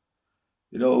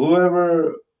 You know,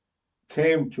 whoever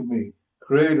came to me,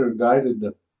 Creator guided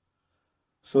them.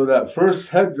 So that first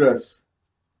headdress,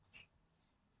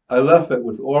 I left it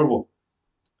with Orville.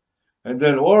 And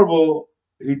then Orville,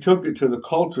 he took it to the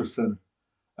Culture Center.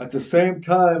 At the same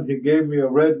time, he gave me a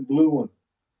red and blue one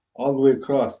all the way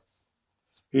across.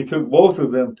 He took both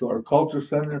of them to our Culture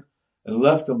Center and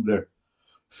left them there.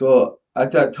 So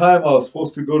at that time, I was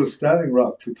supposed to go to Standing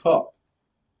Rock to talk.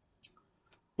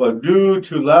 But due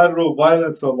to lateral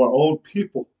violence of our own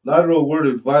people, lateral word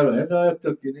is violent.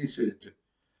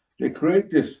 They create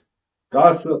this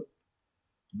gossip,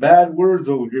 bad words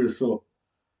over here. So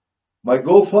my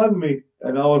GoFundMe,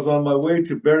 and I was on my way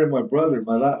to bury my brother,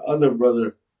 my other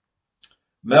brother,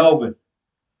 Melvin,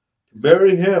 to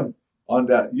bury him on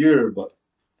that year. But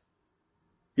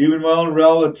even my own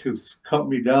relatives cut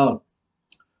me down.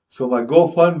 So my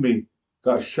GoFundMe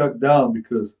got shut down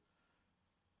because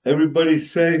everybody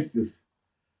says this.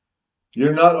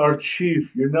 You're not our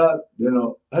chief. You're not, you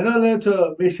know. We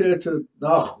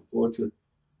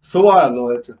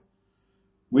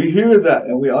hear that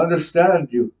and we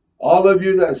understand you. All of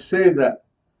you that say that,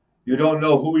 you don't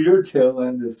know who your tail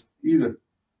end is either.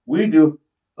 We do,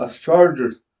 us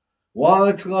Chargers. I'm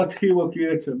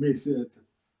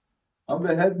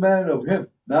the head man of him.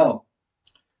 Now,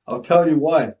 I'll tell you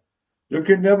why. There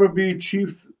can never be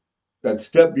chiefs that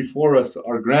step before us,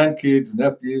 our grandkids,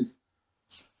 nephews.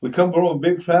 We come from a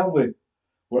big family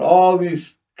where all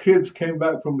these kids came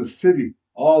back from the city,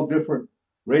 all different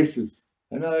races.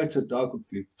 And I had to talk with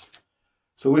you.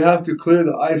 So we have to clear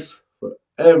the ice for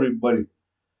everybody,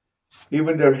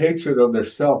 even their hatred of their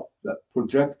self that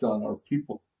project on our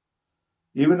people.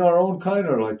 Even our own kind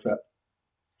are like that.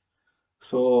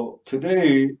 So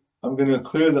today, I'm going to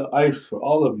clear the ice for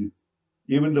all of you,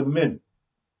 even the men.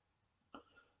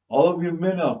 All of you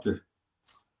men out there,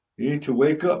 you need to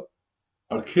wake up.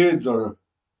 Our kids are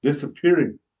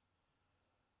disappearing.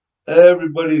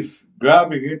 Everybody's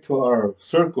grabbing into our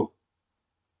circle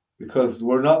because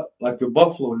we're not like the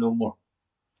buffalo no more.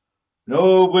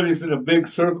 Nobody's in a big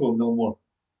circle no more.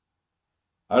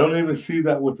 I don't even see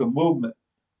that with the movement.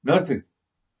 Nothing.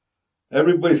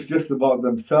 Everybody's just about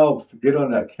themselves to get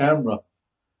on that camera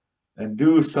and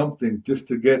do something just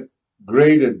to get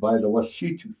graded by the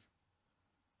Washitus.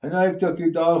 And I took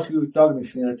it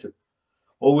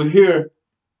over here,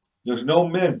 there's no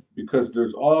men because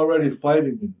there's already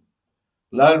fighting in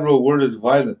lateral word is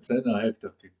violence. There's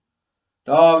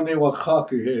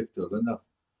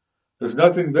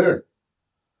nothing there.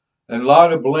 And a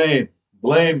lot of blame.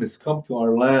 Blame has come to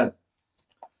our land.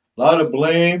 A lot of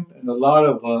blame and a lot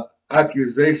of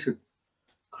accusation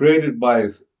created by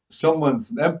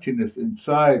someone's emptiness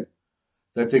inside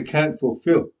that they can't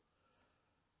fulfill.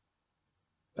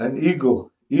 An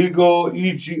ego, ego,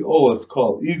 it's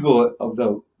called, ego of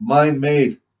the mind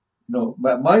made. No,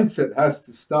 that mindset has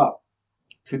to stop.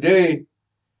 Today,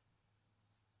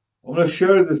 I'm going to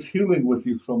share this healing with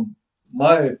you from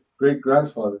my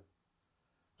great-grandfather.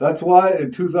 That's why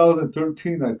in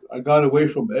 2013, I got away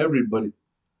from everybody.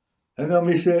 And I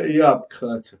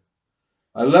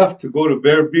left to go to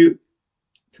Bear Butte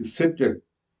to sit there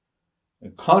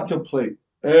and contemplate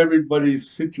everybody's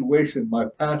situation, my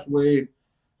pathway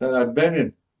that I've been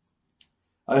in.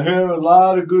 I hear a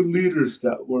lot of good leaders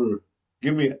that were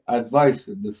giving me advice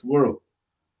in this world.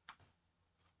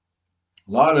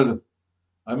 A lot of them.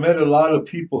 I met a lot of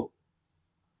people.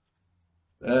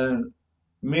 And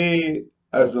me,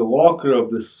 as a walker of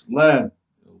this land,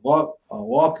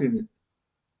 walking,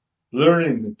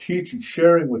 learning and teaching,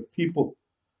 sharing with people,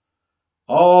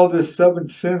 all the 7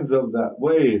 sins of that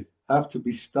way have to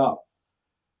be stopped.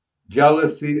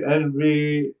 Jealousy,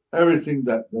 envy, everything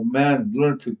that the man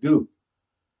learned to do.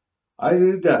 I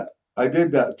did that. I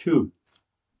did that too.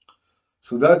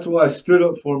 So that's why I stood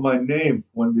up for my name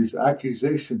when these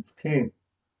accusations came.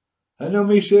 I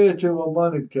used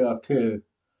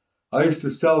to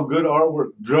sell good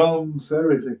artwork, drums,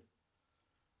 everything,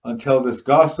 until this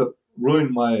gossip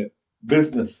ruined my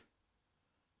business.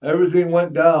 Everything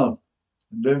went down.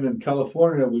 And then in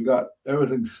California, we got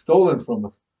everything stolen from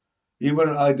us, even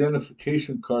our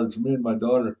identification cards, me and my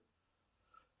daughter.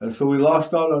 And so we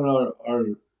lost out on our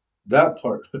that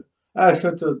part.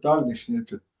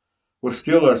 We're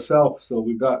still ourselves, so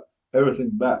we got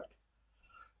everything back.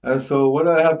 And so what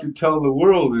I have to tell the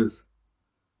world is,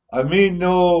 I mean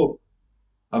no,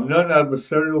 I'm not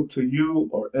adversarial to you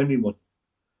or anyone.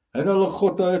 I'm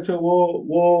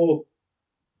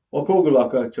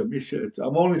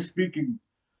only speaking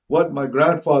what my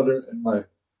grandfather and my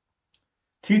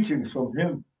teachings from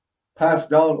him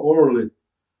passed down orally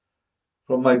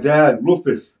from my dad,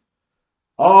 Rufus.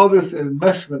 All this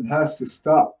enmeshment has to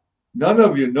stop. None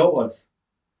of you know us.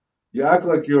 You act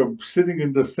like you're sitting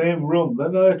in the same room,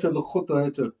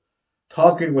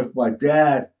 talking with my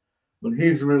dad when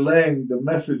he's relaying the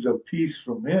message of peace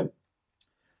from him.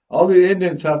 All the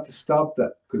Indians have to stop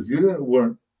that because you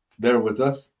weren't there with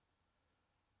us.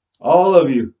 All of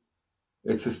you.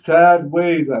 It's a sad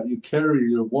way that you carry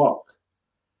your walk.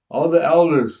 All the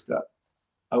elders that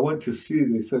I went to see,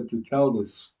 they said to tell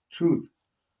this truth.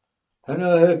 You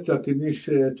know,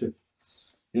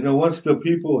 once the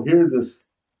people hear this,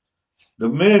 the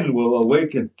men will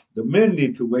awaken. The men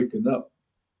need to waken up.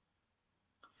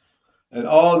 And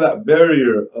all that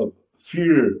barrier of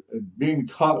fear and being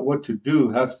taught what to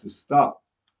do has to stop.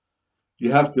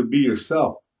 You have to be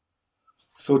yourself.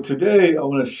 So today I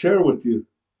want to share with you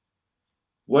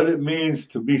what it means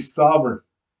to be sovereign.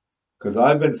 Because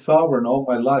I've been sovereign all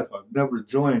my life. I've never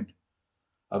joined.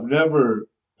 I've never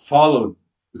followed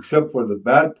except for the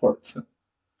bad parts.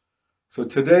 So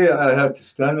today I have to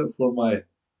stand up for my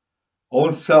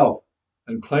own self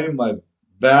and claim my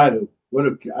bad, what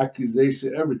an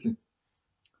accusation, everything.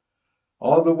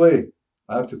 All the way.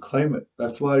 I have to claim it.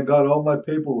 That's why I got all my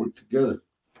paperwork together.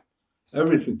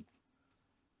 Everything.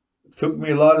 It took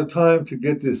me a lot of time to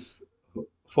get this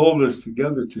folders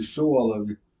together to show all of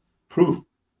you proof.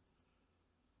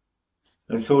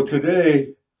 And so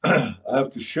today, I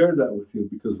have to share that with you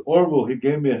because Orville, he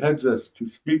gave me a headdress to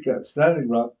speak at Standing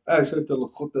Rock.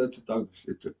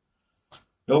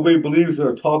 Nobody believes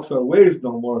or talks our ways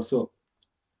no more. So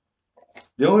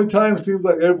the only time it seems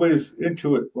like everybody's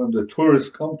into it when the tourists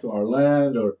come to our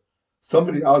land or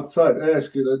somebody outside.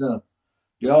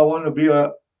 They all want to be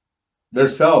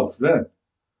themselves then.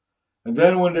 And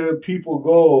then when the people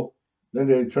go, then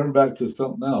they turn back to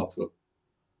something else, so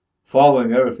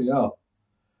following everything else.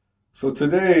 So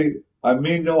today, I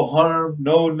mean no harm,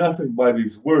 no nothing by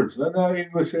these words. I'm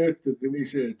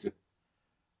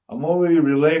only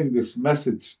relaying this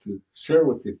message to share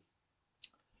with you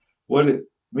what it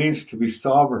means to be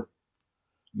sovereign.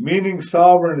 Meaning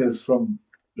sovereign is from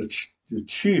the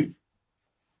chief.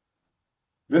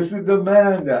 This is the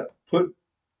man that put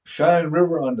Cheyenne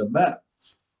River on the map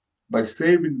by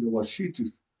saving the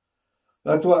Washitus.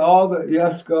 That's why all the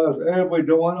Yaskas, everybody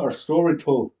don't want our story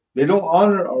told. They don't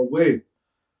honor our way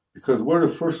because we're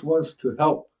the first ones to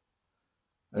help.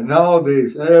 And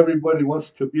nowadays, everybody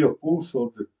wants to be a fool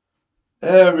soldier.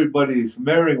 Everybody's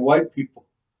marrying white people.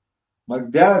 My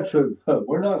dad said,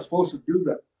 we're not supposed to do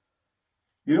that.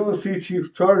 You don't see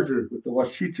Chief Charger with the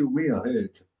Washichu Mia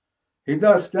head. He's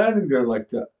not standing there like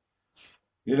that.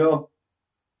 You know?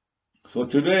 So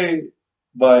today,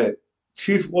 by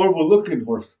Chief Orville Looking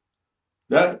Horse,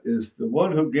 that is the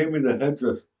one who gave me the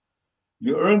headdress.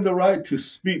 You earned the right to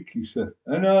speak, he said.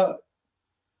 And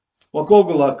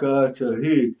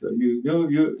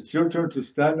it's your turn to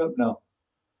stand up now.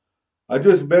 I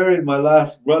just buried my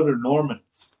last brother, Norman,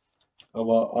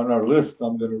 on our list.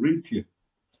 I'm going to read to you.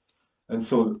 And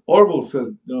so Orville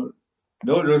said, no,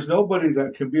 there's nobody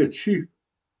that can be a chief.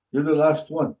 You're the last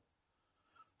one.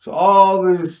 So all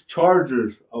these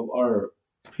chargers of our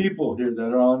people here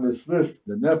that are on this list,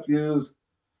 the nephews,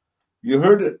 you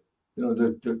heard it. You know,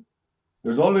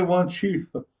 there's only one chief.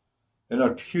 And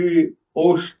our Tioshpaye,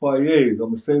 I'm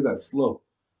going to say that slow.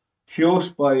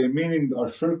 Tioshpaye, meaning our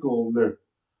circle over there.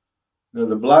 You know,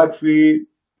 the Blackfeet,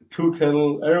 the Two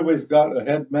Kettle, everybody's got a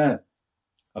head man,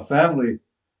 a family.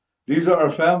 These are our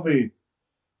family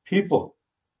people.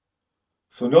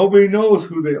 So nobody knows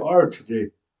who they are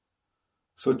today.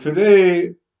 So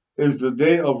today is the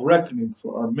day of reckoning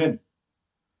for our men.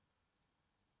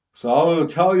 So I will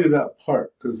tell you that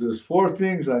part because there's 4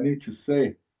 things I need to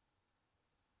say.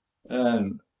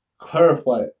 And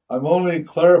clarify it. I'm only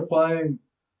clarifying,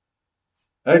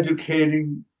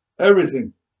 educating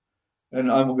everything. And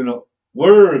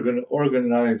we're gonna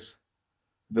organize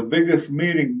the biggest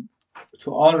meeting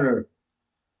to honor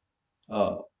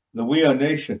the Wea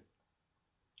Nation,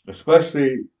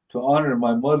 especially to honor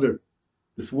my mother,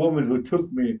 this woman who took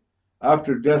me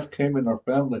after death came in our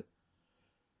family.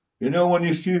 You know, when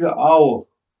you see the owl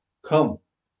come,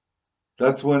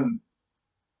 that's when,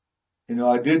 you know,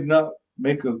 I did not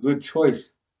make a good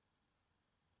choice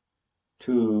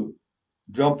to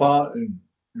jump out and,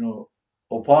 you know,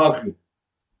 Opaki,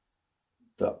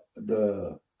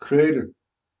 the creator.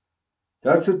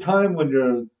 That's a time when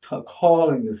your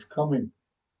calling is coming.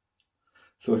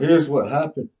 So here's what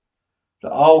happened.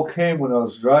 The owl came when I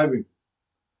was driving.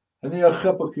 And he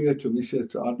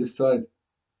on this side,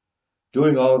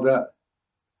 doing all that.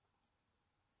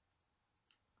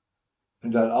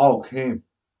 And that owl came.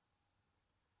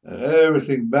 And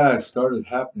everything bad started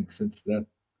happening since then.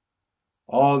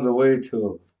 All the way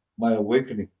to my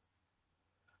awakening.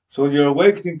 So your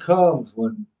awakening comes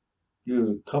when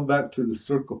you come back to the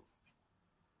circle.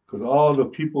 Because all the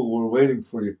people were waiting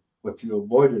for you, but you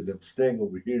avoided them staying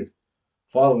over here,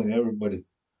 following everybody.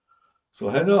 So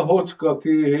that's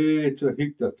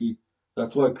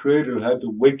why Creator had to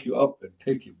wake you up and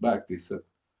take you back, they said.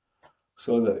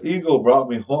 So the eagle brought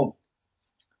me home.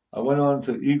 I went on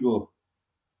to Eagle.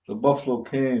 The buffalo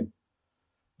came.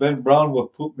 Ben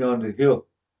Brownwood put me on the hill.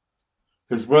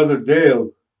 His brother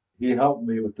Dale, he helped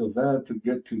me with the van to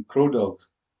get to Crow Dogs,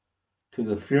 to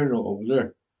the funeral over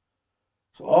there.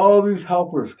 So all these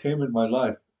helpers came in my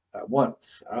life at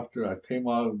once after I came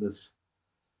out of this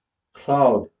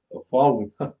cloud of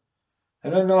following.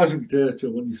 And I know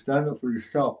when you stand up for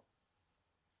yourself,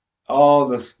 all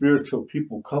the spiritual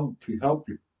people come to help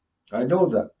you. I know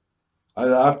that.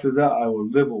 After that, I will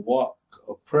live a walk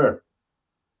of prayer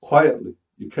quietly.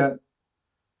 You can't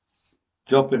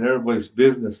jump in everybody's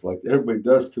business like everybody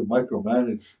does to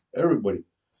micromanage everybody.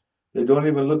 They don't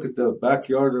even look at the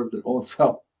backyard of their own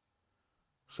self.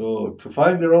 So to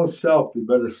find their own self, they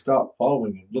better stop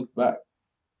following and look back,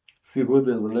 see who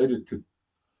they're related to.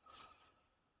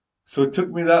 So it took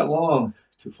me that long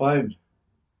to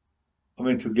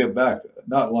get back.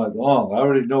 Not long. I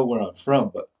already know where I'm from,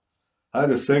 but I had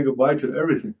to say goodbye to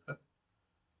everything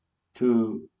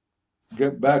to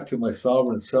get back to my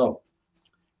sovereign self.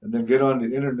 And then get on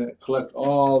the internet, collect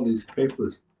all these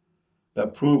papers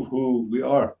that prove who we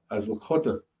are as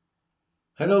Lakota.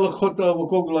 Hello,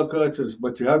 Lakota,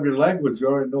 but you have your language, you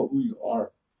already know who you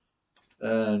are.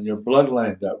 And your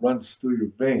bloodline that runs through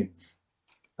your veins.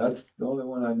 That's the only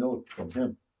one I know from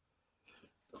him.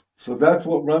 So that's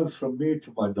what runs from me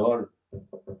to my daughter.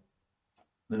 You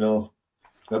know,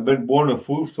 I've been born a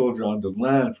food soldier on the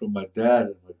land from my dad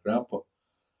and my grandpa.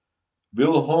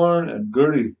 Bill Horn and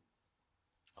Gertie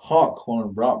Hawk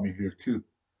Horn brought me here too.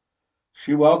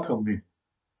 She welcomed me.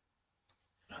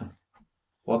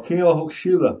 Wakio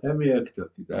Hokshila,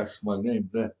 that's my name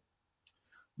then.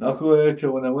 Nakuecha,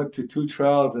 when I went to 2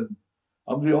 trials, and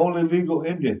I'm the only legal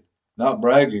Indian, not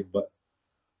bragging, but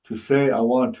to say I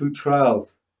won 2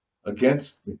 trials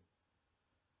against me.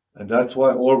 And that's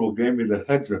why Orville gave me the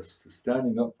headdress to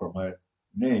standing up for my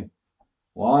name.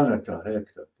 You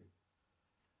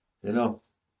know.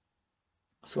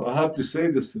 So I have to say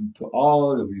this to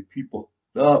all of you people,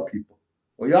 the people.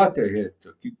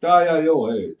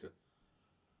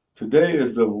 Today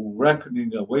is the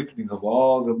awakening of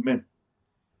all the men.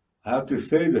 I have to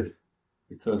say this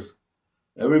because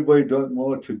everybody don't know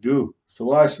what to do.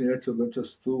 So actually, let's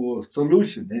do a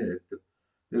solution here.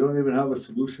 They don't even have a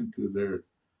solution to their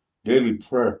daily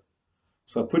prayer.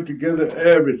 So I put together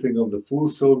everything of the Fool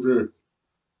Soldier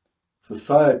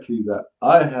society that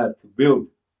I had to build.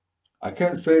 I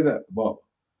can't say that about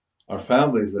our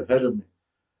families ahead of me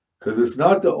because it's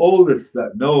not the oldest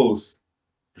that knows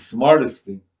the smartest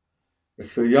thing.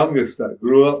 It's the youngest that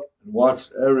grew up and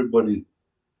watched everybody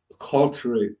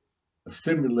acculturate,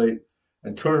 assimilate,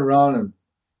 and turn around and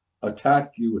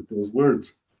attack you with those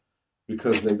words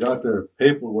because they got their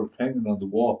paperwork hanging on the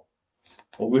wall.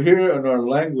 Over here in our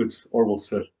language, Orville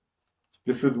said,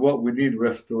 this is what we need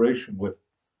restoration with.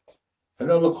 I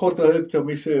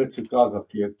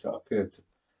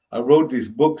wrote these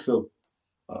books to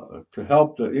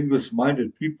help the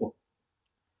English-minded people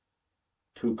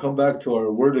to come back to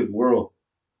our worded world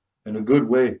in a good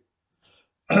way.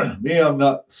 Me, I'm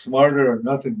not smarter or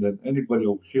nothing than anybody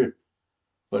over here.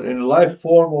 But in life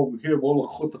form over here,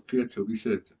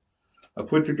 I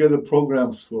put together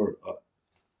programs for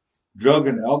drug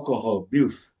and alcohol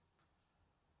abuse.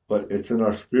 But it's in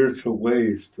our spiritual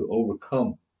ways to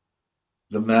overcome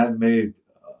the man-made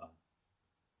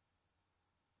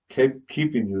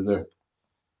keeping you there.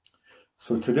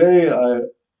 So today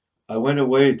I went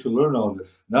away to learn all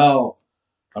this. Now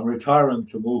I'm retiring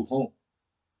to move home.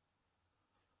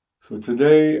 So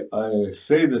today I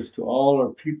say this to all our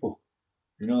people.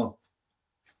 You know,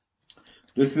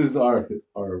 this is our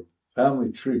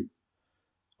family tree.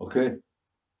 Okay?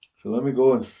 So let me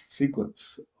go in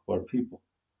sequence of our people.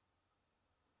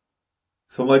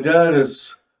 So my dad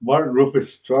is Martin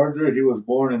Rufus Charger. He was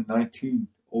born in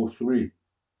 1903.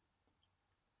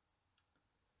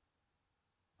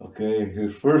 Okay,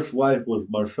 his first wife was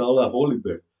Marcella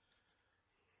Holybear.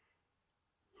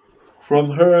 From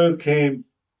her came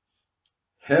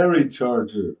Harry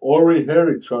Charger, Ori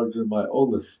Harry Charger, my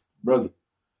oldest brother.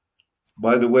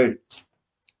 By the way,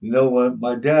 you know what?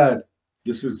 My dad,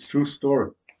 this is a true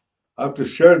story. I have to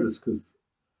share this because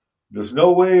there's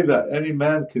no way that any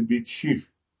man can be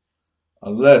chief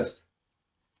unless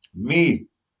me,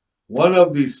 one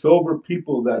of these sober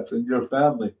people that's in your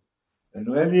family,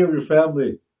 and any of your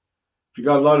family, if you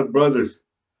got a lot of brothers,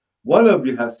 one of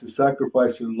you has to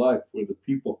sacrifice your life for the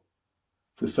people,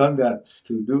 to Sundance,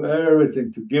 to do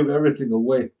everything, to give everything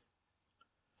away.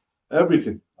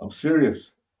 Everything. I'm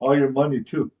serious. All your money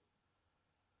too.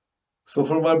 So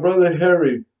for my brother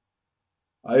Harry,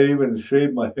 I even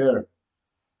shaved my hair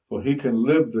so he can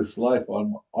live this life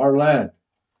on our land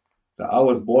that I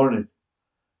was born in.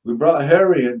 We brought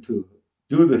Harry in to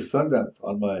do this Sundance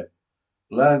on my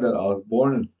land that I was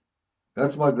born in.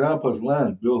 That's my grandpa's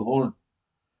land, Bill Horn.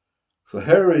 So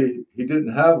Harry, he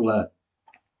didn't have land.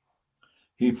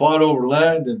 He fought over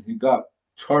land and he got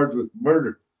charged with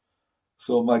murder.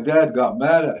 So my dad got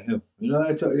mad at him.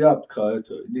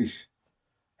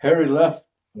 Harry left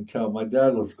until my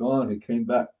dad was gone. He came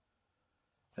back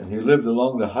and he lived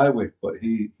along the highway, but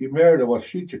he married a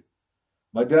Washita.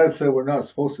 My dad said we're not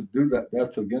supposed to do that.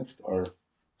 That's against our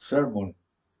ceremony.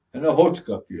 And a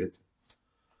Hochka.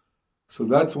 So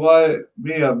that's why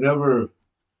me, I've never,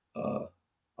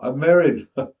 I'm married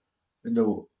in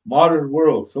the modern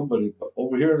world, somebody, but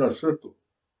over here in our circle,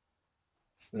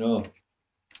 you know,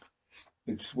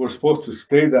 we're supposed to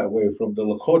stay that way from the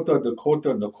Lakota,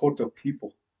 Dakota, and Nakota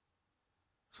people.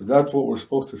 So that's what we're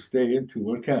supposed to stay into.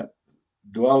 We can't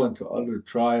dwell into other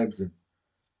tribes, and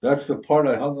that's the part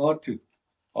I hung on to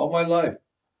all my life.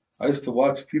 I used to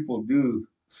watch people do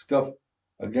stuff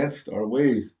against our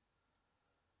ways.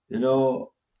 You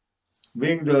know,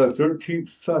 being the 13th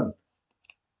son,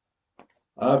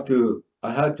 I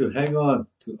had to hang on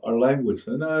to our language.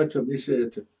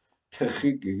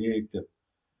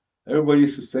 Everybody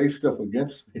used to say stuff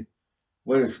against me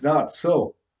when it's not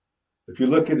so. If you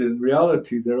look at it in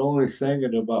reality, they're only saying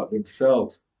it about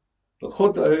themselves.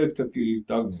 Because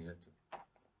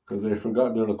they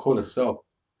forgot their Lakota self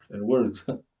and words.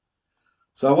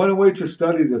 So I went away to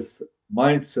study this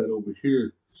mindset over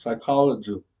here,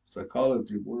 psychology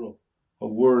world of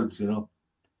words, you know.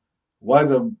 Why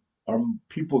our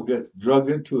people get drug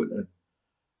into it and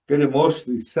get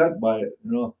emotionally set by it,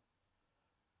 you know,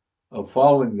 of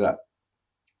following that.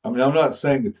 I mean, I'm not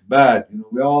saying it's bad, you know,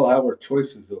 we all have our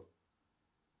choices of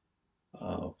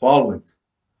following.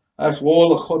 I hung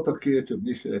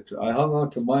on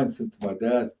to mine since my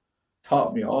dad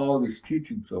taught me all these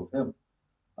teachings of him.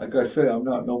 Like I say, I'm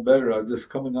not no better. I'm just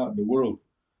coming out in the world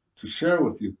to share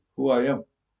with you who I am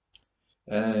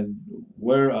and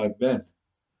where I've been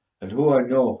and who I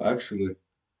know, actually.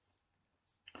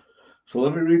 So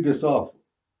let me read this off.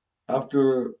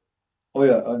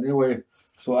 Anyway,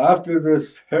 so after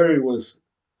this, Harry went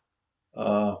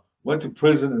to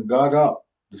prison and got out.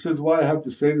 This is why I have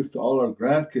to say this to all our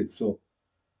grandkids. So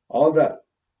all that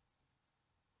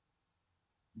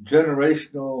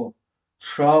generational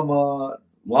trauma,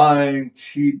 lying,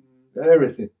 cheating,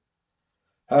 everything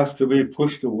has to be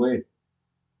pushed away.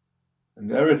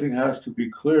 And everything has to be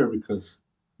clear because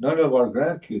none of our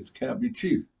grandkids can't be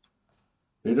chief.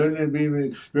 They don't even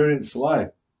experience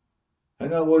life.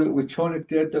 And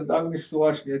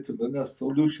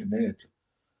solution.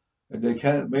 And they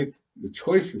can't make the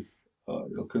choices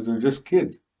because they're just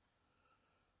kids.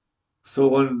 So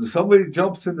when somebody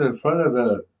jumps in the front of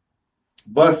the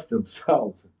bus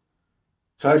themselves,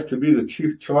 tries to be the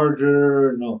chief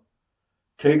charger, you know,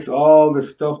 takes all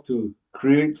this stuff to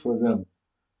create for them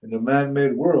in a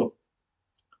man-made world.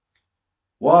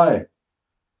 Why?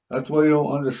 That's why you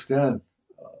don't understand.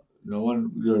 You know,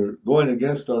 when you're going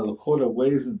against our Lakota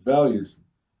ways and values,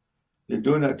 you're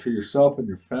doing that to yourself and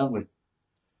your family.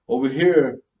 Over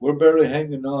here, we're barely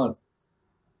hanging on.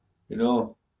 You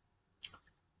know,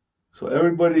 so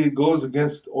everybody goes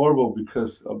against Orville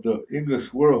because of the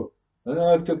English world.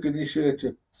 I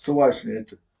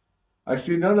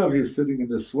see none of you sitting in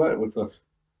the sweat with us.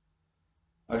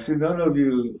 I see none of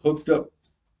you hooked up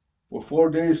for 4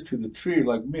 days to the tree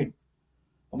like me.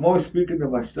 I'm always speaking to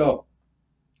myself.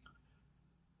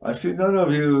 I see none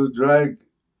of you drag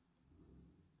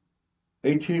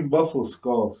 18 buffalo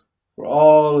skulls for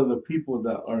all of the people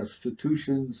that are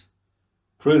institutions,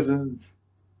 prisons,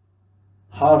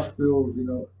 hospitals,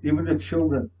 even the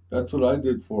children. That's what I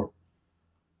did for.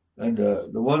 And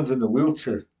the ones in the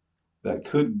wheelchairs that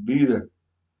couldn't be there.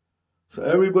 So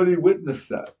everybody witnessed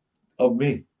that of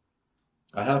me.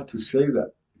 I have to say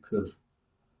that because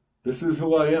this is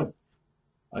who I am.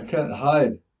 I can't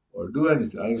hide or do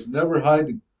anything. I was never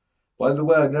hiding. By the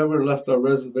way, I never left our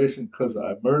reservation because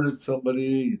I murdered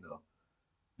somebody,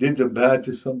 did the bad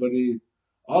to somebody.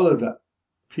 All of that.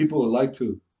 People would like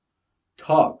to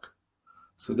talk.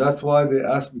 So that's why they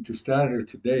asked me to stand here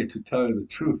today to tell you the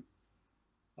truth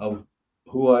of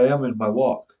who I am in my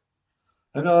walk.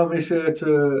 I haven't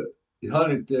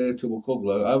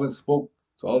spoke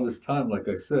to all this time, like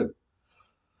I said.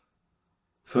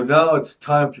 So now it's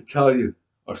time to tell you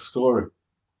our story.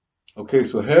 Okay,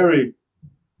 so Harry,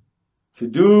 to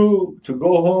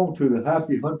go home to the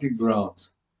happy hunting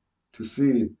grounds to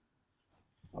see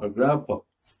our grandpa,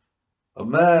 a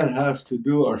man has to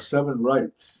do our 7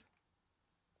 rites.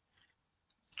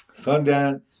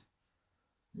 Sundance,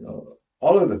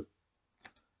 all of them.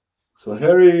 So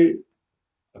Harry,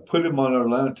 I put him on our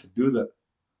land to do that.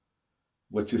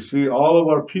 But you see, all of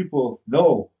our people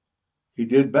know he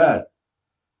did bad.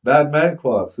 Bad man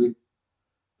clause, see?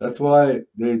 That's why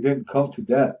they didn't come to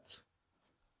dance.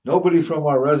 Nobody from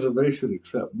our reservation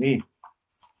except me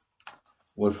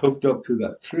was hooked up to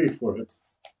that tree for him.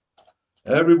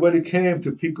 Everybody came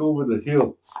to peek over the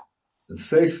hill and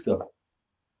say stuff.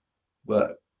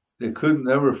 But they couldn't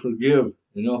ever forgive,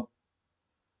 None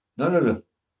of them.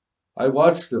 I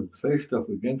watched them say stuff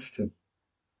against him.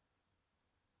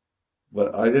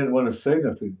 But I didn't want to say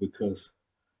nothing because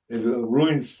it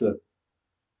ruins the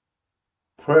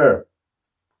prayer.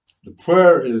 The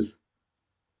prayer is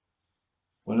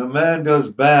when a man does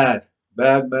bad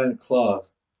man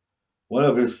clause, one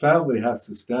of his family has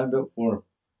to stand up for him.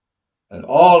 And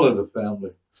all of the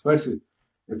family, especially,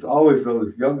 it's always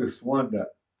the youngest one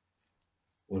that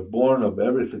was born of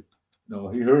everything.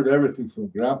 He heard everything from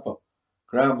grandpa,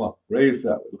 grandma, raised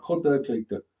that way.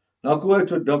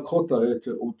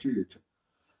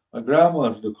 My grandma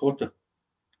is Dakota.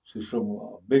 She's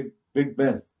from Big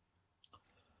Bend.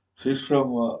 She's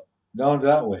from down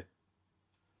that way.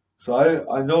 So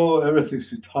I know everything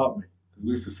she taught me.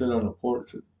 We used to sit on the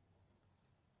porch and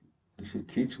she'd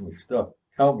teach me stuff,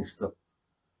 tell me stuff.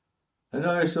 And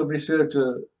I said, I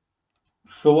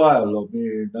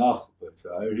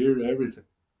hear everything.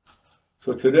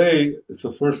 So today, it's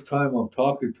the first time I'm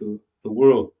talking to the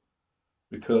world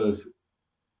because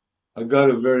I got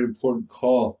a very important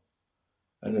call,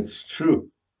 and it's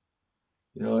true.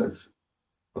 It's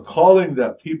a calling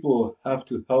that people have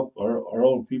to help our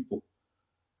own people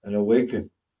and awaken.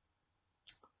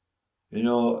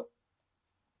 Well,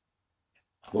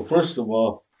 first of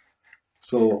all,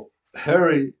 so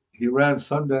Harry, he ran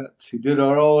Sundance. He did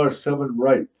all our 7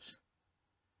 rites.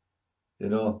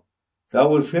 That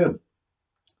was him.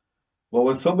 But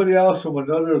when somebody else from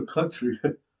another country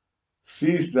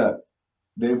sees that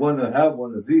they want to have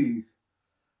one of these,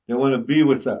 they want to be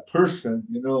with that person,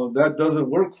 that doesn't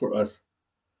work for us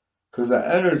because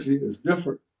that energy is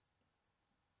different.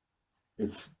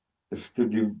 It's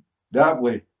that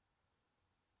way.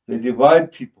 They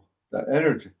divide people, that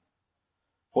energy.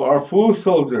 For our fool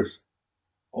soldiers,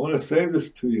 I want to say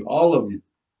this to you, all of you,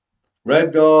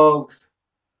 Red Dogs,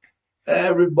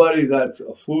 everybody that's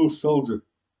a fool soldier.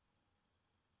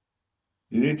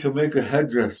 You need to make a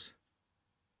headdress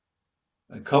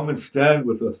and come and stand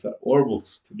with us at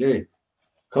Orville's today.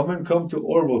 Come to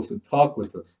Orville's and talk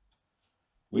with us.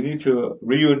 We need to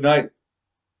reunite.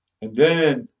 And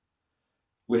then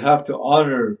we have to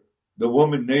honor the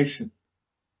woman nation.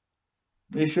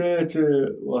 This is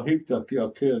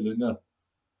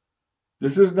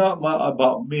not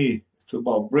about me. It's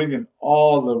about bringing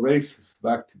all the races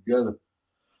back together.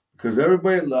 Because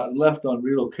everybody left on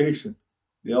relocation,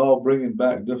 they all bringing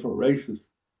back different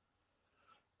races.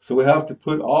 So we have to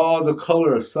put all the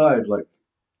color aside, like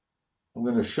I'm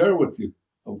going to share with you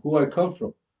of who I come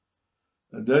from.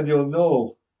 And then you'll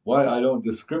know why I don't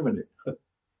discriminate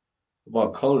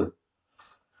about color.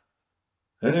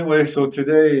 Anyway, so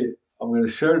today I'm going to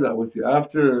share that with you.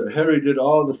 After Harry did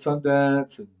all the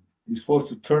Sundance and he's supposed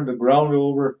to turn the ground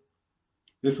over,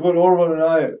 this is what Orville and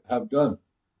I have done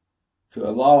to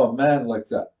allow a man like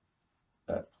that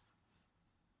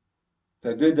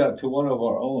did that to one of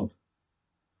our own.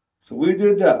 So we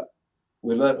did that.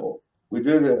 We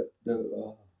did it.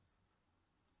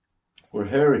 were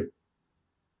Harry.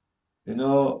 You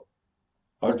know,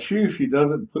 our chief, he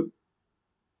doesn't put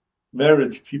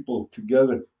marriage people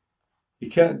together. He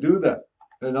can't do that.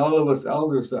 And all of us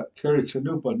elders that carry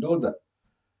Chanupa know that.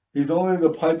 He's only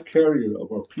the pipe carrier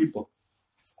of our people.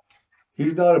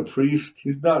 He's not a priest.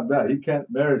 He's not that. He can't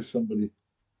marry somebody.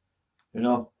 You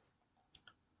know,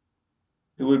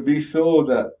 it would be so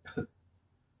that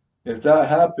if that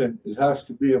happened, it has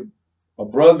to be a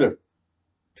brother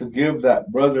to give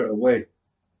that brother away.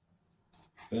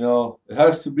 You know, it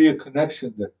has to be a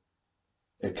connection there.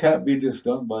 It can't be just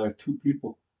done by two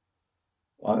people.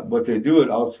 But they do it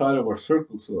outside of our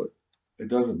circle, so it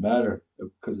doesn't matter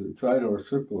because outside of our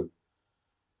circle,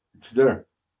 it's there.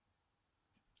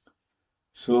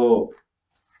 So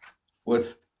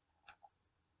with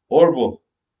Orville,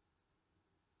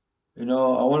 you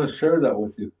know, I want to share that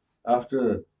with you.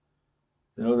 After,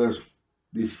 you know, there's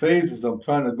these phases I'm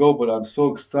trying to go, but I'm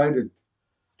so excited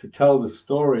to tell the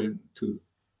story and to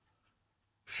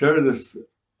share this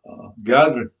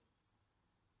gathering.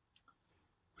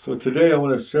 So today I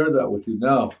want to share that with you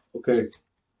now. Okay,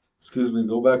 excuse me,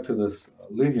 go back to this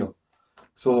lineal.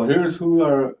 So here's who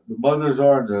the mothers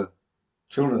are and the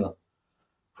children are.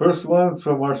 First one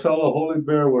from Marcella Holy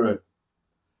Bear were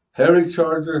Harry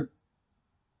Charger,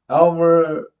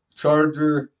 Almer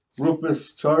Charger,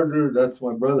 Rufus Charger, that's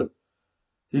my brother.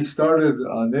 He started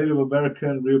Native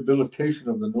American rehabilitation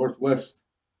of the Northwest,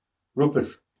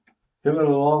 Rufus, him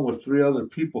along with 3 other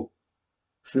people.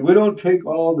 See, we don't take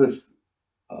all this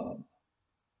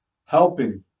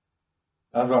helping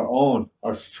as our own,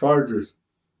 our chargers.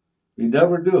 We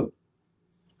never do.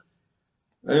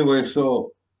 Anyway,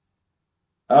 so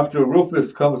after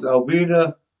Rufus comes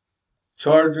Albina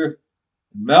Charger,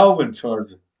 Melvin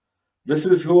Charger. This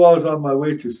is who I was on my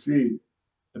way to see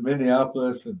in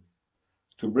Minneapolis and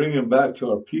to bring him back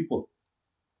to our people.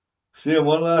 See him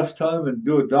one last time and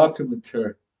do a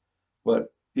documentary.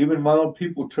 But even my own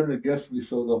people turned against me,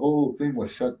 so the whole thing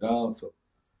was shut down. So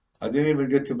I didn't even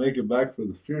get to make it back for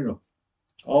the funeral.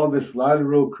 All this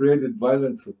lateral created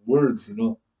violence of words, you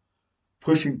know,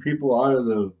 pushing people out of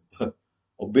the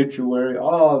obituary,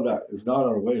 all that is not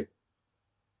our way.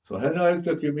 So I'm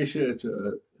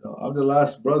the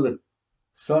last brother,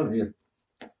 son here.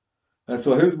 And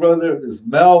so his brother is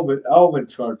Alvin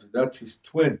Charger. That's his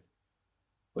twin.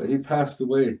 But he passed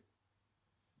away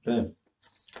then.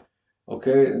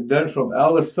 Okay, and then from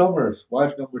Alice Summers,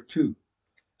 wife number 2.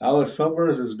 Alice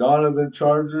Summers is Donovan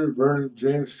Charger, Vernon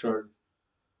James Charger,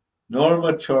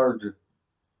 Norma Charger,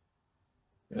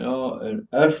 you know, and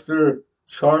Esther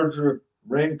Charger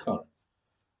Raincon.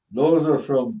 Those are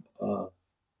from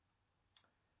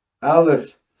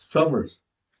Alice Summers.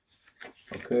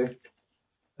 Okay.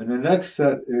 And the next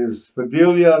set is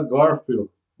Fidelia Garfield.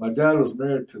 My dad was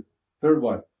married to third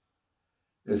wife.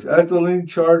 It's Ethelene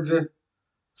Charger,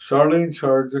 Charlene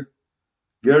Charger,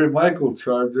 Gary Michael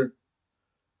Charger,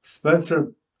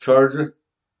 Spencer Charger,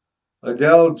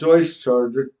 Adele Joyce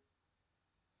Charger.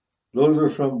 Those are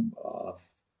from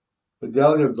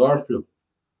Fidelia Garfield.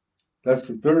 That's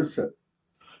the third set.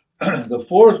 The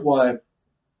fourth wife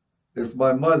is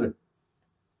my mother.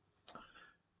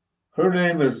 Her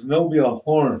name is Nobia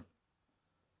Horn.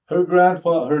 Her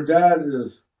dad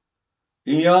is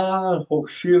Ian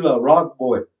Hochschila Rock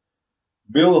Boy.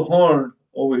 Bill Horn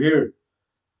over here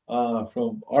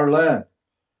from our land.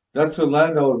 That's the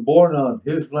land I was born on,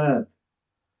 his land,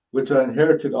 which I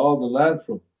inherited all the land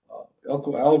from.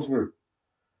 Uncle Ellsworth.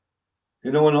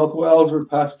 You know, when Uncle Ellsworth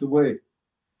passed away,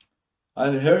 I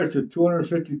inherited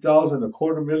 $250,000,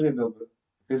 $250,000 of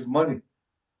his money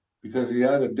because he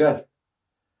had a death.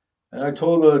 And I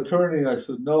told the attorney, I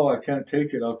said, no, I can't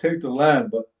take it. I'll take the land,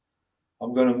 but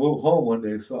I'm going to move home one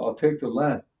day, so I'll take the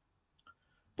land.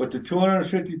 But the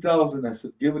 $250,000, I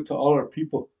said, give it to all our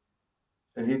people.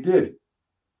 And he did.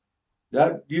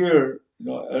 That year, you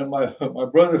know, and my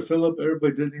brother Philip,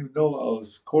 everybody didn't even know I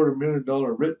was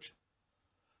 $250,000 rich.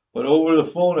 But over the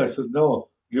phone, I said, no,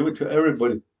 give it to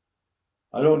everybody.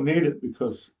 I don't need it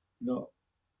because, you know,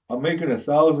 I'm making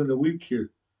 $1,000 a week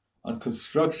here on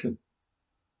construction.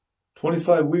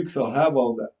 25 weeks, I'll have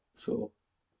all that. So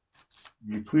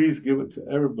you please give it to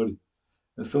everybody.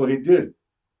 And so he did.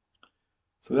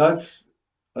 So that's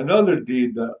another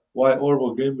deed that why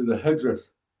Orville gave me the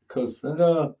headdress. Because then,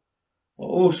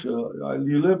 OSHA,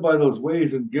 you live by those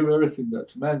ways and give everything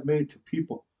that's man-made to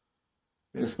people.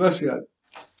 And especially at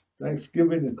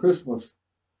Thanksgiving and Christmas,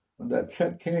 when that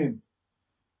check came,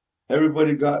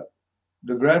 everybody got,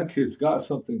 the grandkids got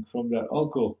something from that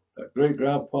uncle, that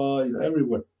great-grandpa, you know,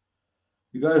 everywhere.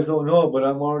 You guys don't know, but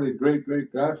I'm already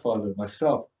great-great-grandfather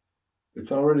myself.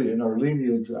 It's already in our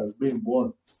lineage as being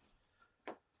born.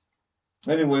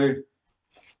 Anyway,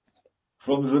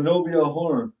 from Zenobia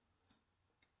Horn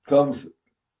comes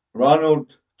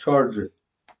Ronald Charger,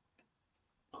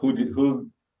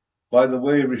 who, by the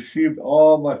way, received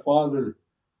all my father,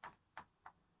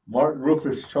 Martin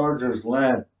Rufus Charger's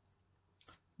land.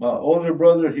 My older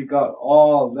brother, he got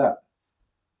all that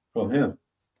from him.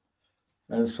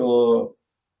 And so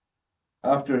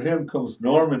after him comes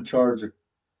Norman Charger,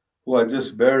 who I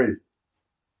just buried.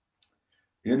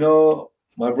 You know,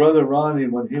 my brother Ronnie,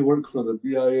 when he worked for the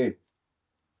BIA,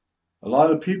 a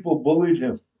lot of people bullied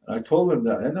him. I told him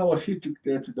that. I know she took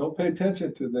that. Don't pay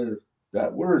attention to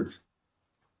that words.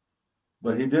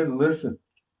 But he didn't listen.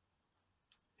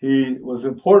 He was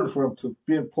important for him to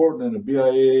be important in the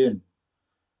BIA and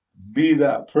be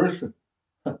that person.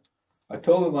 I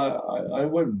told him I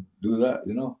wouldn't do that,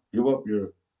 you know, give up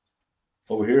your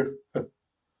over here.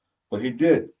 But he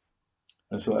did.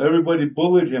 And so everybody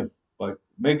bullied him by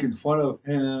making fun of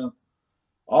him,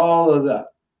 all of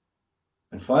that.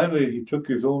 And finally, he took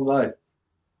his own life.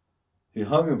 He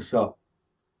hung himself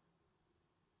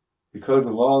because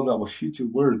of all the Washichu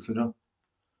words, you know.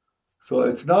 So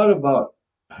it's not about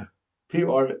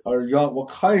people are young.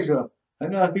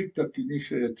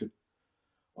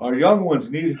 Our young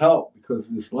ones need help because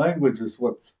this language is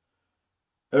what's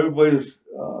everybody's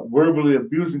verbally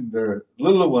abusing their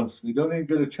little ones. They don't even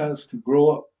get a chance to grow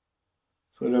up.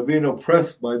 So they're being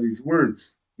oppressed by these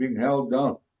words, being held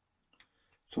down.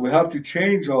 So we have to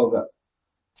change all that.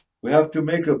 We have to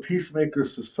make a peacemaker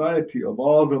society of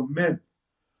all the men.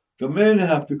 The men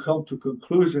have to come to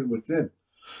conclusion within.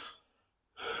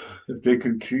 If they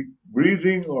can keep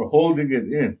breathing or holding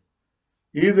it in.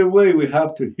 Either way, we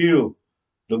have to heal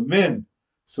the men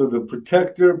so the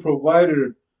protector,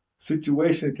 provider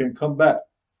situation can come back.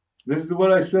 This is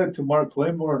what I said to Mark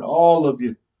Claymore and all of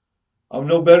you. I'm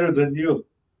no better than you.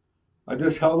 I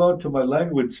just held on to my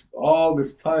language all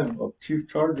this time of Chief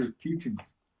Charger's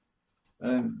teachings.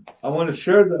 And I want to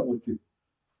share that with you.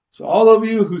 So all of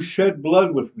you who shed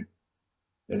blood with me,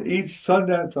 and each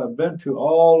Sundance I've been to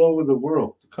all over the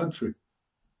world, the country,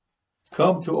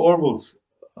 come to Orville's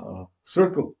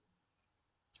circle.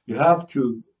 You have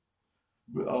to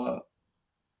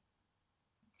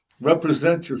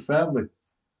represent your family.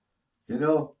 You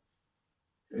know,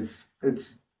 it's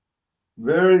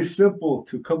very simple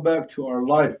to come back to our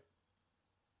life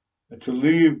and to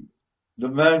leave the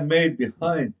man-made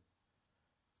behind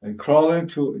and crawl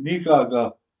into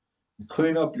Nikaga and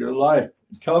clean up your life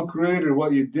and tell Creator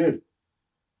what you did.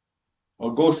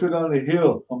 Or go sit on a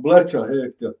hill,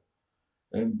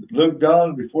 and look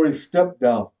down before you step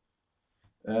down,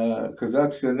 because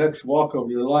that's the next walk of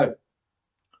your life.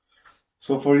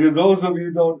 So for you, those of you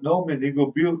who don't know me,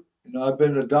 Nigo Butte, you know, I've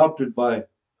been adopted by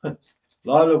a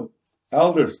lot of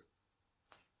elders.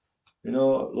 You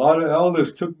know, a lot of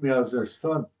elders took me as their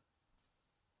son.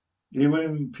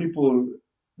 Even people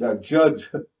that judge,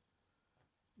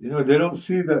 you know, they don't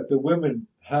see that the women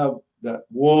have that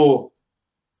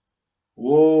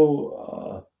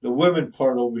the women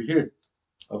part over here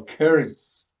of caring.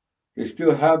 They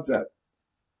still have that.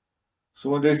 So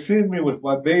when they see me with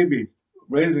my baby,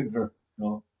 raising her, you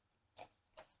know,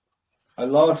 I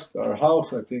lost our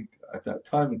house, I think, at that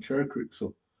time in Cherry Creek.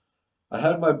 So I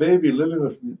had my baby living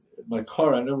with me in my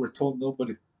car. I never told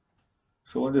nobody.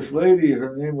 So when this lady,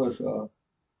 her name was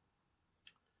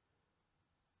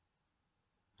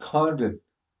Condon,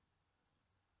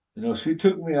 you know, she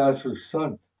took me as her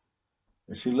son.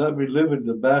 And she let me live in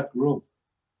the back room.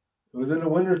 It was in the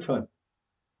wintertime.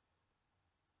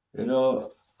 You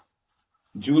know,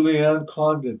 Julianne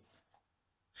Condon,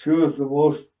 she was the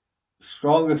most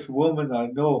strongest woman I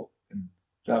know in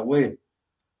that way,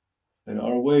 in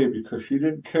our way, because she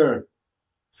didn't care.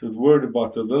 She was worried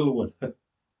about the little one.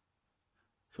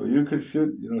 So you could sit,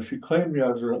 you know, she claimed me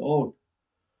as her own.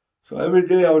 So every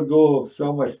day I would go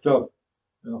sell my stuff,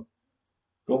 you know,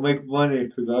 go make money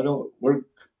because I don't work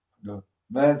the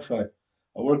man side.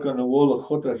 I work on the Wola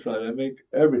Chota side. I make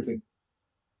everything.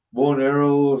 Bow and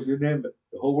arrows, you name it,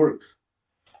 the whole works.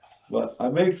 But I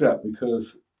make that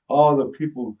because all the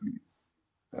people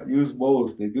that use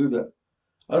bows, they do that.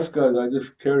 Us guys, I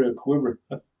just carry a quiver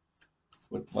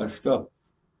with my stuff.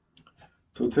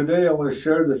 So today I want to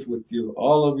share this with you,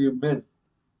 all of you men.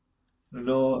 You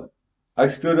know, I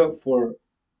stood up for,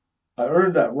 I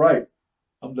earned that right.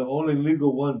 I'm the only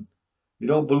legal one. You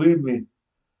don't believe me?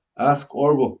 Ask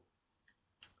Orville.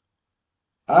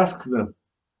 Ask them.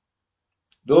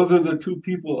 Those are the two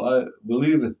people I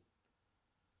believe in.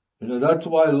 You know, that's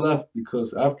why I left,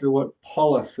 because after what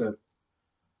Paula said,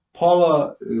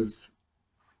 Paula is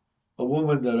a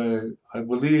woman that I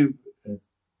believe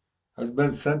has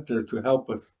been sent there to help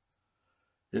us.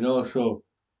 You know, so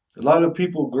a lot of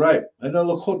people gripe. And I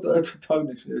look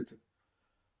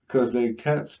because they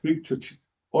can't speak to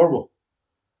Orville.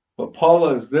 But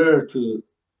Paula is there to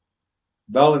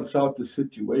balance out the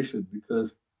situation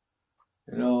because,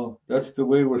 you know, that's the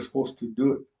way we're supposed to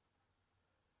do it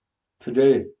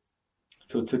today.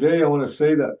 So today I want to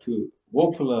say that to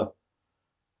Wopala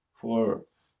for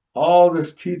all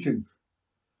this teaching.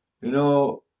 You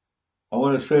know, I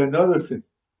want to say another thing.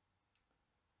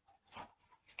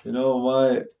 You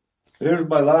know, here's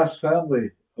my last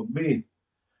family of me.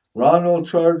 Ronald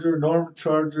Charger, Norman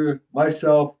Charger,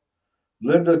 myself,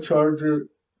 Linda Charger,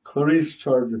 Clarice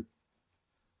Charger.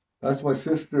 That's my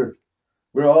sister.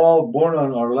 We're all born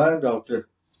on our land out there.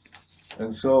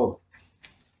 And so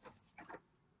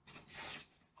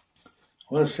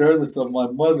I want to share this of my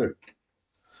mother.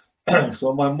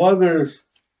 So my mother's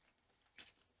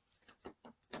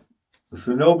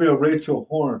Zenobia Rachel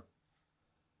Horn.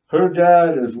 Her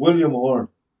dad is William Horn.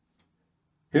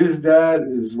 His dad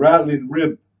is Rattling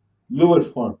Rib, Lewis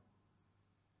Horn.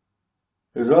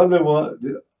 His other one,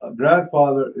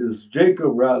 grandfather is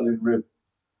Jacob Rattling Rib.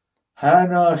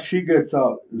 Hannah, she gets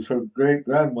out, is her great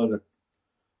grandmother.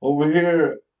 Over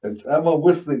here, it's Emma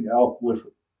Whistling Elk with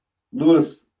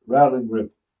Lewis Rattling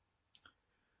Rib.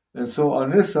 And so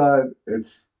on this side,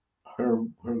 it's her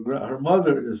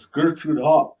mother is Gertrude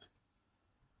Hawk.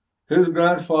 Her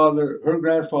grandfather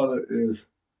is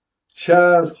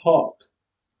Chaz Hawk.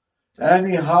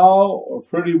 Annie Howe, or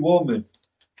Pretty Woman,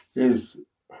 is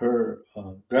her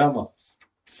grandma.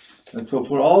 And so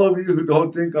for all of you who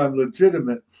don't think I'm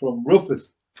legitimate, from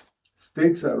Rufus,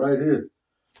 states that right here.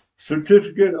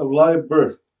 Certificate of live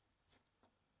birth.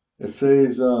 It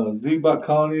says Ziba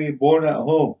County, born at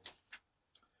home.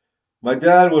 My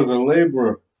dad was a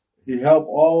laborer. He helped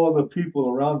all the people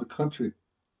around the country.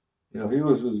 You know, he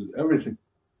was everything.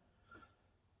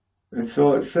 And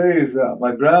so it says that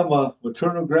my grandma,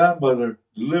 maternal grandmother,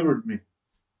 delivered me.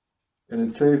 And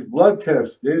it says blood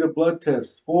test, date of blood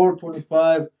test,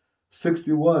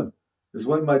 4/25/61 is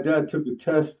when my dad took a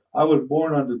test. I was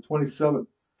born on the 27th.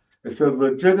 It says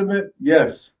legitimate,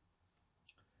 yes.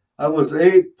 I was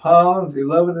 8 pounds,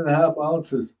 11.5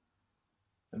 ounces.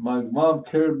 And my mom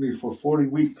carried me for 40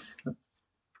 weeks.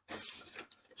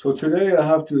 So today I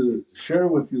have to share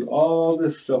with you all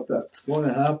this stuff that's going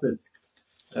to happen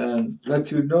and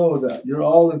let you know that you're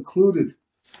all included.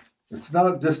 It's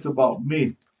not just about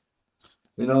me,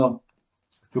 you know,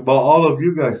 it's about all of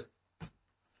you guys.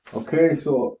 Okay,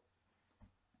 so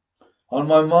on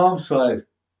my mom's side,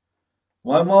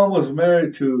 my mom was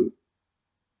married to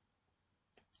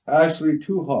Ashley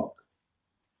Tuhawk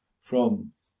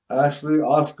from Ashley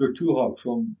Oscar Tuhawk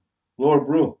from Lower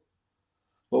Brew.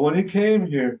 But when he came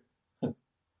here,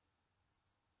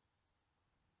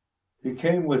 he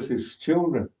came with his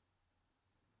children.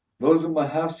 Those are my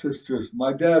half-sisters.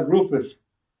 My dad, Rufus,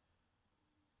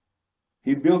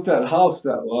 he built that house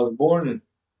that I was born in.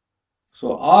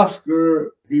 So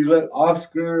Oscar, he let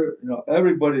Oscar, you know,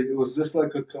 everybody, it was just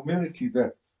like a community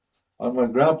there on my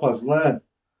grandpa's land.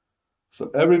 So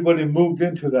everybody moved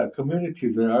into that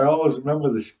community there. I always remember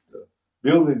the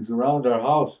buildings around our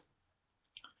house.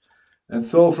 And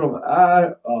so from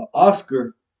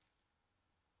Oscar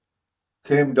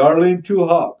came Darlene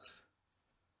Tuhawk,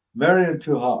 Marion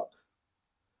Tuhawk,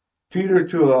 Peter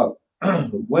Tuhawk,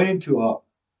 Wayne Tuhawk.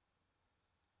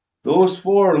 Those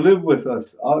four live with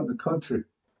us out in the country,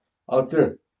 out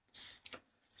there.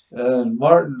 And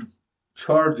Martin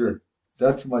Charger,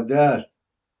 that's my dad.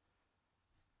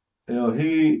 You know,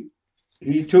 he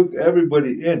took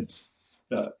everybody in,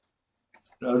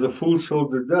 as a food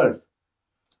soldier does.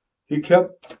 He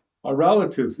kept our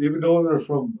relatives, even though they're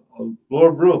from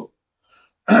Lower Brew.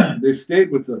 They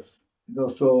stayed with us. You know,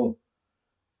 so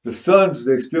the sons,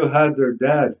 they still had their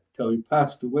dad till he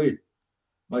passed away.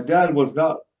 My dad was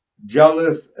not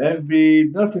jealous, envy,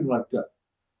 nothing like that.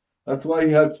 That's why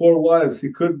he had 4 wives.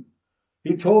 He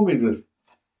told me this.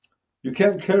 You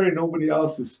can't carry nobody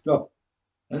else's stuff.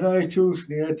 And I choose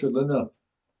don't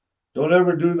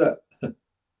ever do that.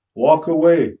 Walk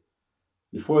away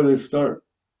before they start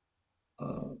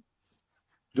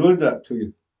doing that to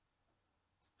you.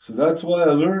 So that's why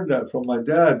I learned that from my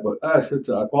dad. But I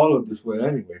followed this way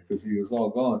anyway because he was all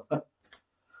gone.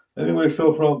 Anyway,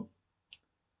 so from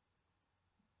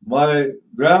my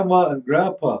grandma and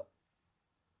grandpa,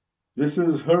 this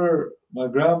is my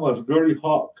grandma's Gertie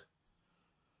Hawk.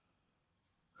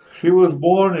 She was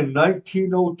born in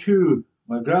 1902.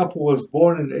 My grandpa was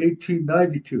born in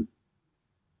 1892.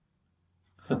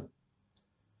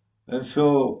 And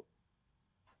so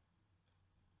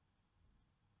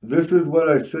this is what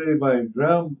I say my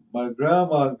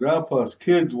grandma and grandpa's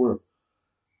kids were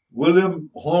William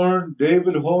Horn,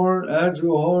 David Horn,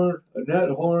 Andrew Horn, Annette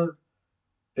Horn,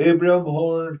 Abraham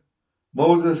Horn,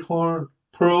 Moses Horn,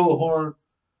 Pearl Horn,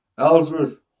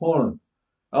 Ellsworth Horn.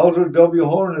 Ellsworth W.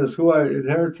 Horn is who I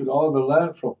inherited all the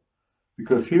land from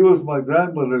because he was my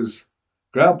grandpa's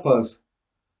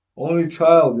only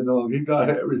child. You know, he got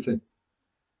everything.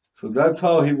 So that's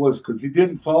how he was, because he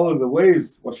didn't follow the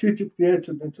ways.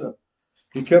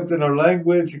 He kept in our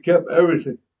language, he kept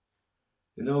everything.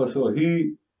 You know, so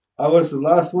I was the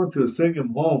last one to sing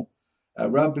him home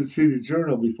at Rapid City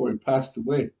Journal before he passed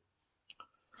away.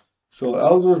 So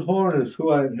Ellsworth Horn is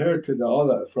who I inherited all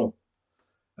that from.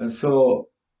 And so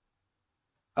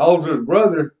Ellsworth's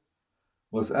brother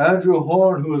was Andrew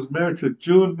Horn, who was married to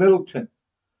June Middleton.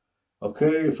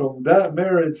 Okay, from that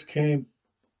marriage came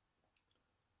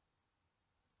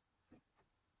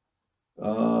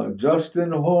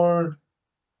Justin Horn,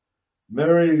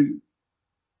 Mary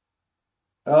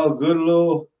Al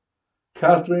Goodlow,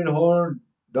 Catherine Horn,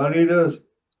 Donita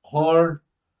Horn,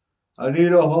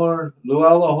 Anita Horn,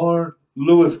 Luella Horn,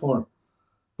 Lewis Horn.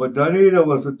 But Donita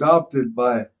was adopted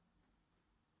by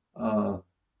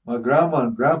my grandma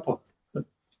and grandpa.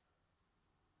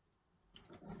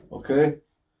 Okay?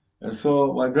 And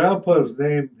so my grandpa's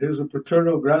name, his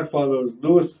paternal grandfather was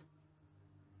Louis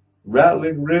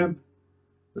Rattling Rib.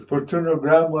 His paternal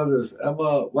grandmother is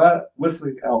Emma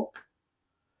Whistling Elk.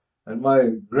 And my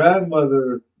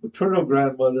grandmother, maternal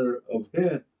grandmother of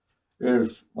him,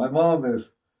 my mom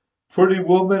is Pretty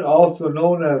Woman, also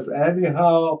known as Annie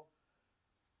Howe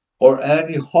or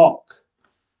Annie Hawk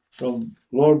from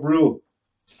Lord Brew.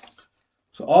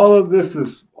 So all of this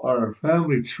is our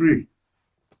family tree.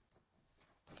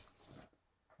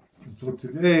 And so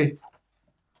today,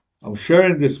 I'm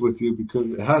sharing this with you because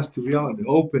it has to be out in the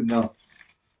open now.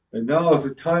 And now is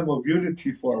a time of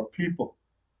unity for our people.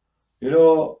 You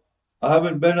know, I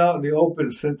haven't been out in the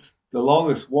open since the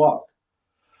longest walk.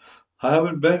 I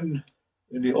haven't been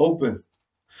in the open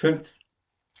since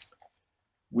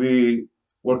we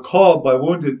were called by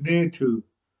Wounded Knee to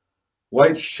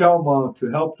White Shell Mound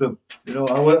to help them. You know,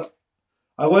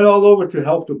 I went all over to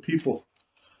help the people.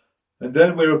 And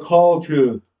then we were called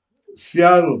to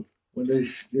Seattle when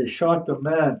they shot the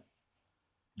man,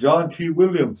 John T.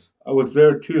 Williams. I was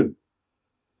there too.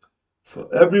 So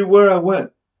everywhere I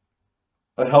went,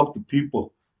 I helped the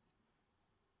people.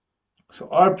 So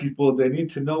our people, they need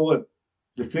to know what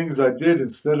the things I did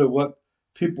instead of what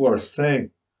people are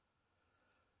saying.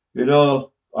 You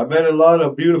know, I met a lot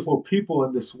of beautiful people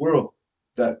in this world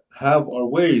that have our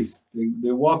ways.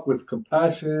 They walk with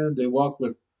compassion. They walk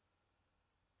with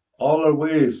all our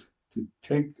ways to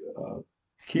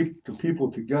keep the people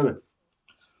together.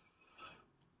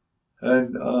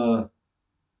 And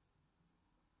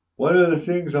one of the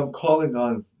things I'm calling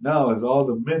on now is all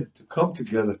the men to come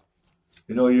together.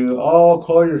 You know, you all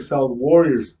call yourselves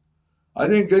warriors. I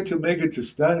didn't get to make it to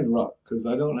Standing Rock because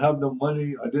I don't have no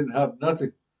money. I didn't have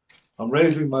nothing. I'm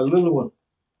raising my little one.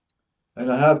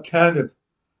 And I have TANF.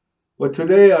 But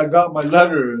today I got my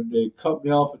letter and they cut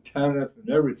me off of TANF and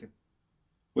everything,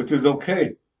 which is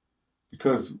okay.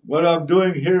 Because what I'm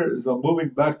doing here is I'm moving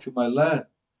back to my land.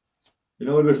 You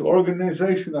know, this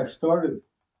organization I started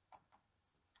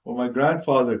for my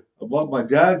grandfather, what my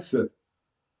dad said.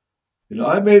 You know,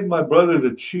 I made my brother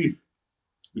the chief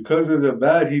because of the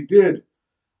bad he did.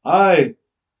 I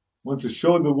want to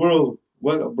show the world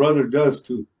what a brother does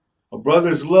to a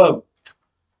brother's love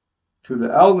to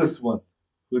the eldest one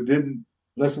who didn't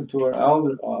listen to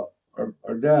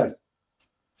our dad.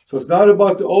 So it's not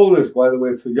about the oldest, by the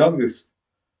way, it's the youngest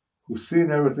who's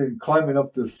seen everything, climbing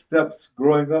up the steps,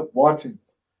 growing up, watching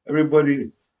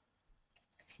everybody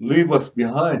leave us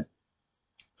behind.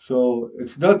 So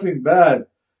it's nothing bad.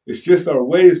 It's just our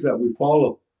ways that we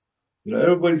follow. You know,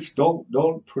 everybody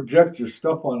don't project your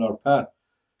stuff on our path.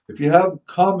 If you have a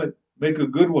comment, make a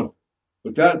good one.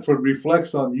 But that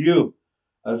reflects on you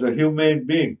as a humane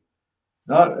being,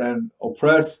 not an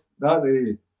oppressed, not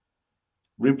a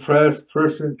repressed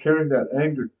person carrying that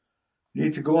anger. You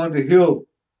need to go on the hill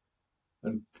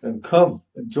and come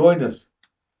and join us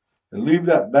and leave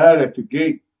that bad at the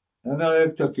gate.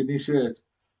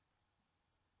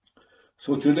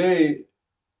 So today,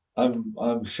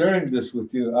 I'm sharing this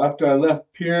with you after I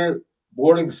left Pierre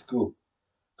boarding school,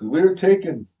 because we were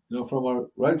taken, you know,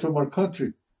 right from our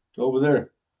country to over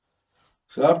there.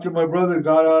 So after my brother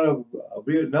got out of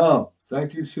Vietnam,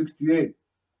 1968,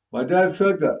 my dad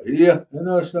said that, yeah, you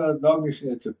know, it's not a dog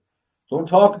nature. Don't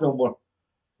talk no more.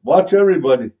 Watch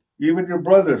everybody, even your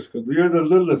brothers, because you're the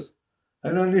littlest.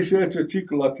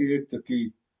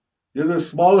 You're the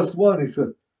smallest one. He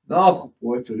said, no,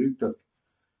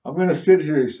 I'm going to sit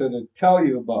here, he said, and tell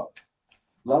you about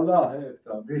Lala,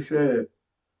 Misha.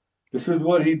 This is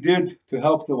what he did to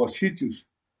help the Washitus.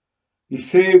 He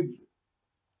saved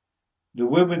the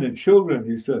women and children,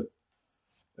 he said.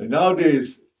 And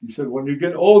nowadays, he said, when you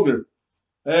get older,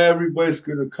 everybody's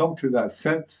going to come to that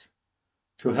sense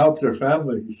to help their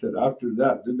family. He said, after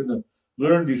that, they're going to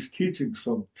learn these teachings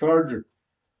from Charger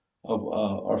of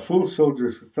our Food Soldier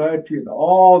Society and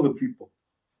all the people.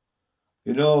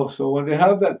 You know, so when they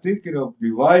have that thinking of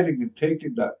dividing and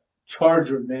taking that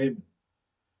Charger name,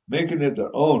 making it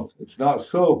their own, it's not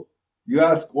so. You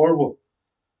ask Orville,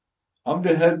 I'm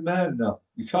the head man now.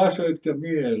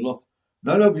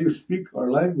 None of you speak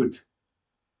our language.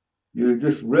 You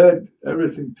just read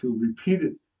everything to repeat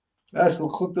it.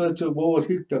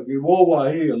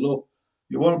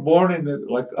 You weren't born in it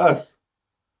like us.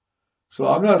 So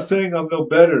I'm not saying I'm no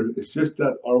better. It's just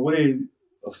that our way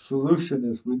of solution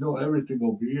is we know everything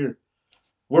over here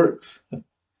works.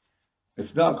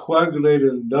 It's not coagulated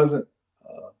and doesn't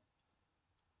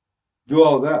do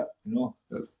all that, you know,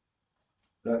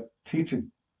 that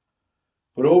teaching.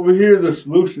 But over here, the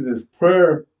solution is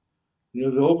prayer. You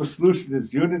know, the over solution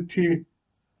is unity,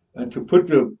 and to put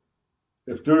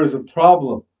if there is a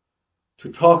problem, to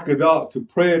talk it out, to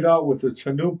pray it out with a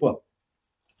chanupa,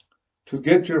 to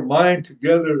get your mind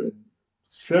together in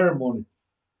ceremony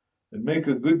and make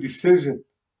a good decision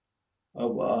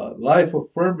of life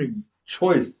affirming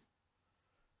choice,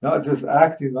 not just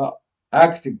acting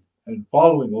and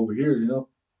following over here, you know.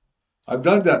 I've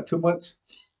done that too much.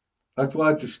 That's why I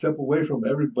had to step away from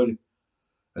everybody.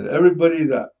 And everybody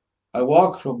that I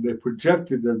walk from, they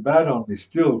projected their bad on me,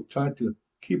 still trying to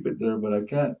keep it there, but I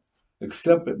can't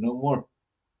accept it no more.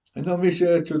 I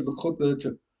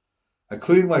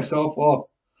cleaned myself off.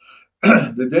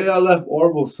 The day I left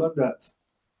Orville Sundance,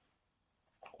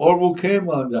 Orville came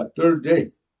on that third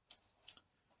day,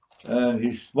 and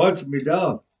he smudged me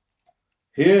down.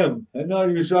 Him, and now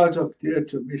he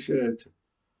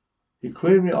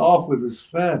cleaned me off with his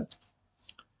fan.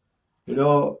 You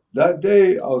know, that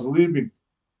day I was leaving.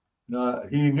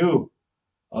 He knew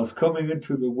I was coming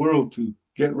into the world to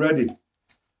get ready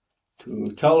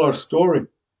to tell our story.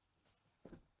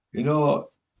 You know,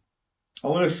 I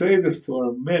want to say this to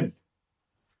our men,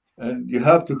 and you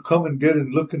have to come and get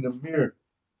and look in the mirror.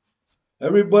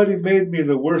 Everybody made me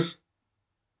the worst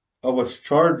of us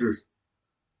Chargers,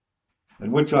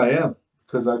 in which I am,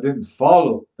 because I didn't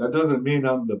follow. That doesn't mean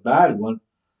I'm the bad one.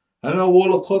 I know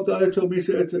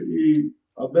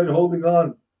I've been holding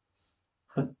on.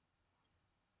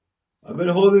 I've been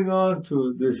holding on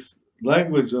to this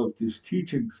language of these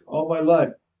teachings all my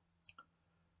life.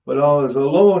 But I was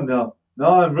alone now.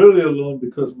 Now I'm really alone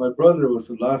because my brother was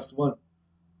the last one.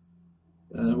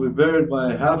 And we buried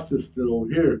my half-sister over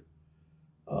here.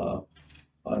 On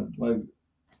my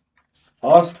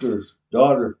Oscar's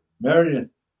daughter, Marion.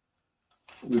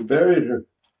 We buried her.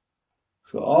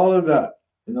 So all of that,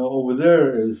 you know, over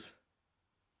there is,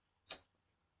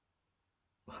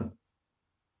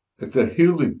 it's a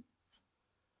healing.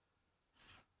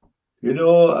 You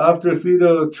know, after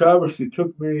Theta Travers, she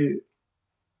took me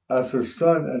as her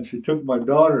son, and she took my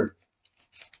daughter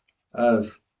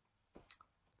as,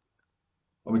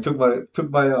 took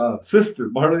my sister,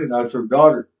 Marlene, as her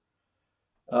daughter.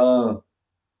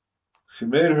 She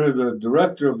made her the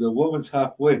director of the Women's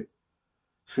Halfway.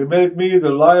 She made me the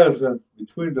liaison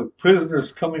between the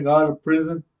prisoners coming out of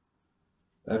prison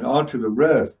and onto the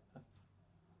res.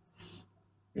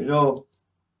 You know,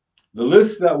 the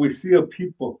list that we see of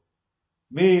people,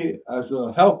 me as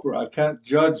a helper, I can't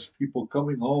judge people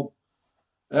coming home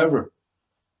ever.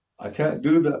 I can't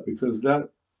do that because that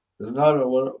is not a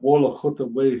Wolachota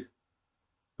ways.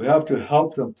 We have to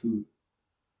help them to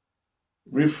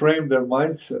reframe their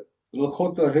mindset. To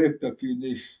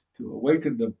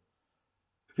awaken them.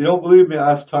 If you don't believe me,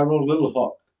 ask Tyrone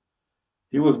Littlehawk.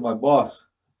 He was my boss.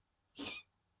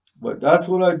 But that's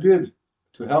what I did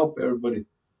to help everybody.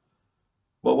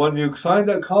 But when you sign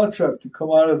that contract to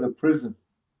come out of the prison,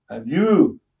 and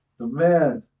you, the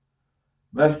man,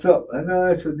 messed up,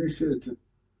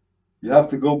 you have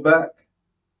to go back.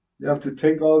 You have to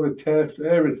take all the tests,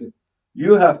 everything.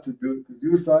 You have to do it because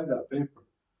you signed that paper.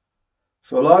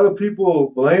 So a lot of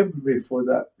people blamed me for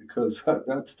that because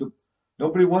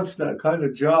nobody wants that kind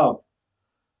of job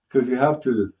because you have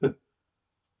to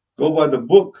go by the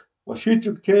book.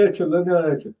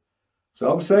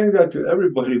 So I'm saying that to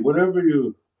everybody, whatever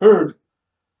you heard,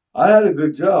 I had a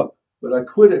good job, but I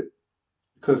quit it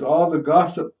because all the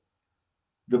gossip,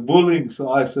 the bullying.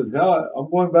 So I said, hell, I'm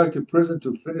going back to prison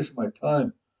to finish my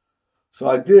time. So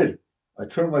I did. I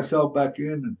turned myself back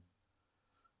in. And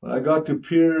when I got to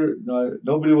Pier,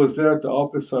 nobody was there at the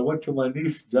office. So I went to my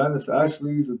niece, Janice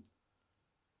Ashley's, and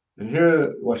And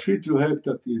here, Washitu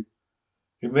Hektaki,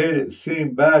 he made it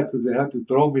seem bad because they had to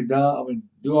throw me down, I mean,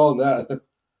 do all that,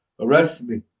 arrest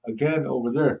me again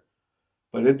over there.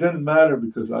 But it didn't matter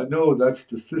because I know that's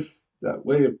that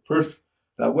way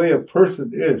a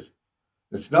person is.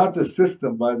 It's not the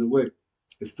system, by the way.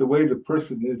 It's the way the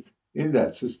person is in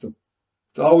that system.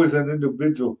 It's always an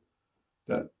individual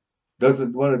that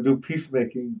doesn't want to do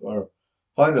peacemaking or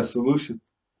find a solution.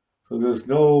 So there's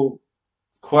no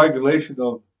coagulation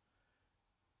of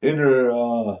inner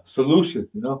solution,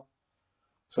 you know.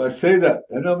 So I say that.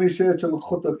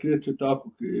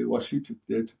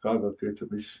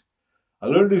 I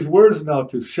learned these words now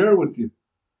to share with you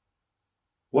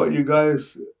what you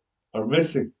guys are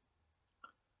missing.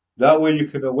 That way you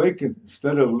can awaken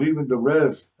instead of leaving the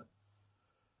res.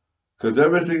 Because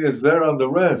everything is there on the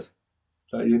res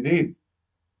that you need.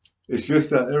 It's just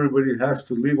that everybody has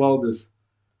to leave all this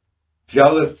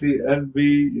jealousy,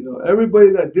 envy. You know,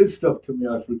 everybody that did stuff to me,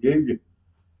 I forgave you.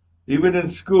 Even in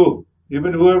school,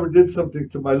 even whoever did something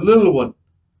to my little one,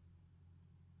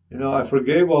 you know, I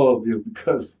forgave all of you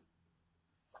because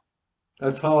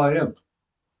that's how I am.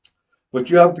 But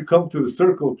you have to come to the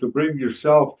circle to bring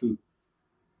yourself to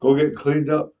go get cleaned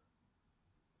up.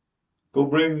 Go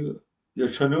bring your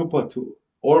chanupa to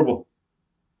Orbo.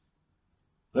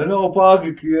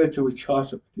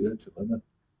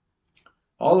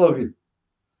 All of you.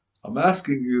 I'm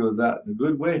asking you that in a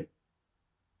good way.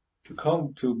 To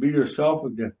come to be yourself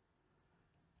again.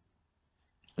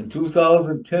 In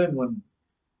 2010, when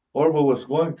Orbo was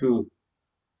going through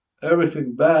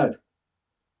everything bad,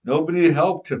 nobody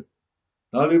helped him.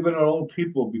 Not even our own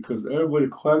people, because everybody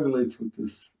coagulates with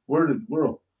this worded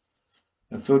world.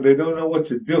 And so they don't know what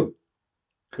to do.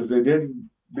 Because they didn't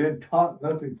been taught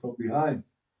nothing from behind.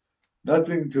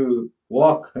 Nothing to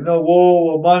walk. I know,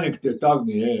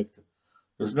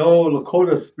 there's no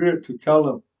Lakota spirit to tell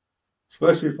them,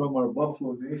 especially from our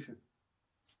Buffalo Nation.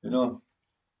 You know.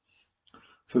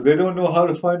 So they don't know how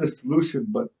to find a solution,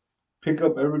 but pick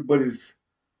up everybody's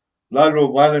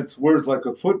lateral violence words like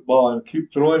a football and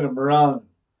keep throwing them around,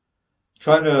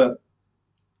 trying to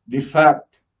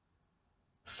defact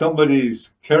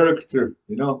somebody's character,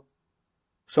 you know.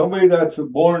 Somebody that's a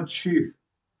born chief,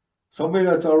 somebody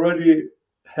that's already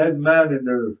head man in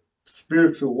their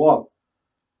spiritual walk,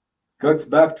 gets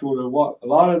back to their walk. A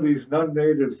lot of these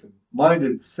non-natives and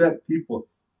minded, set people,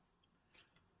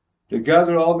 they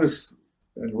gather all this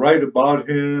and write about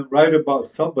him, write about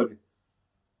somebody.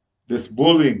 This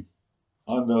bullying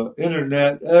on the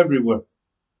internet, everywhere.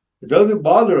 It doesn't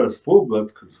bother us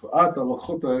full-bloods because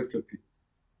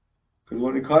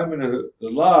when you come in the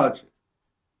lodge,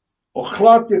 when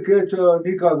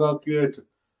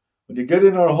you get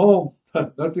in our home,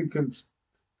 nothing can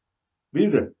be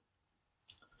there.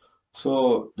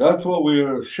 So that's what we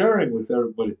are sharing with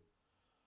everybody.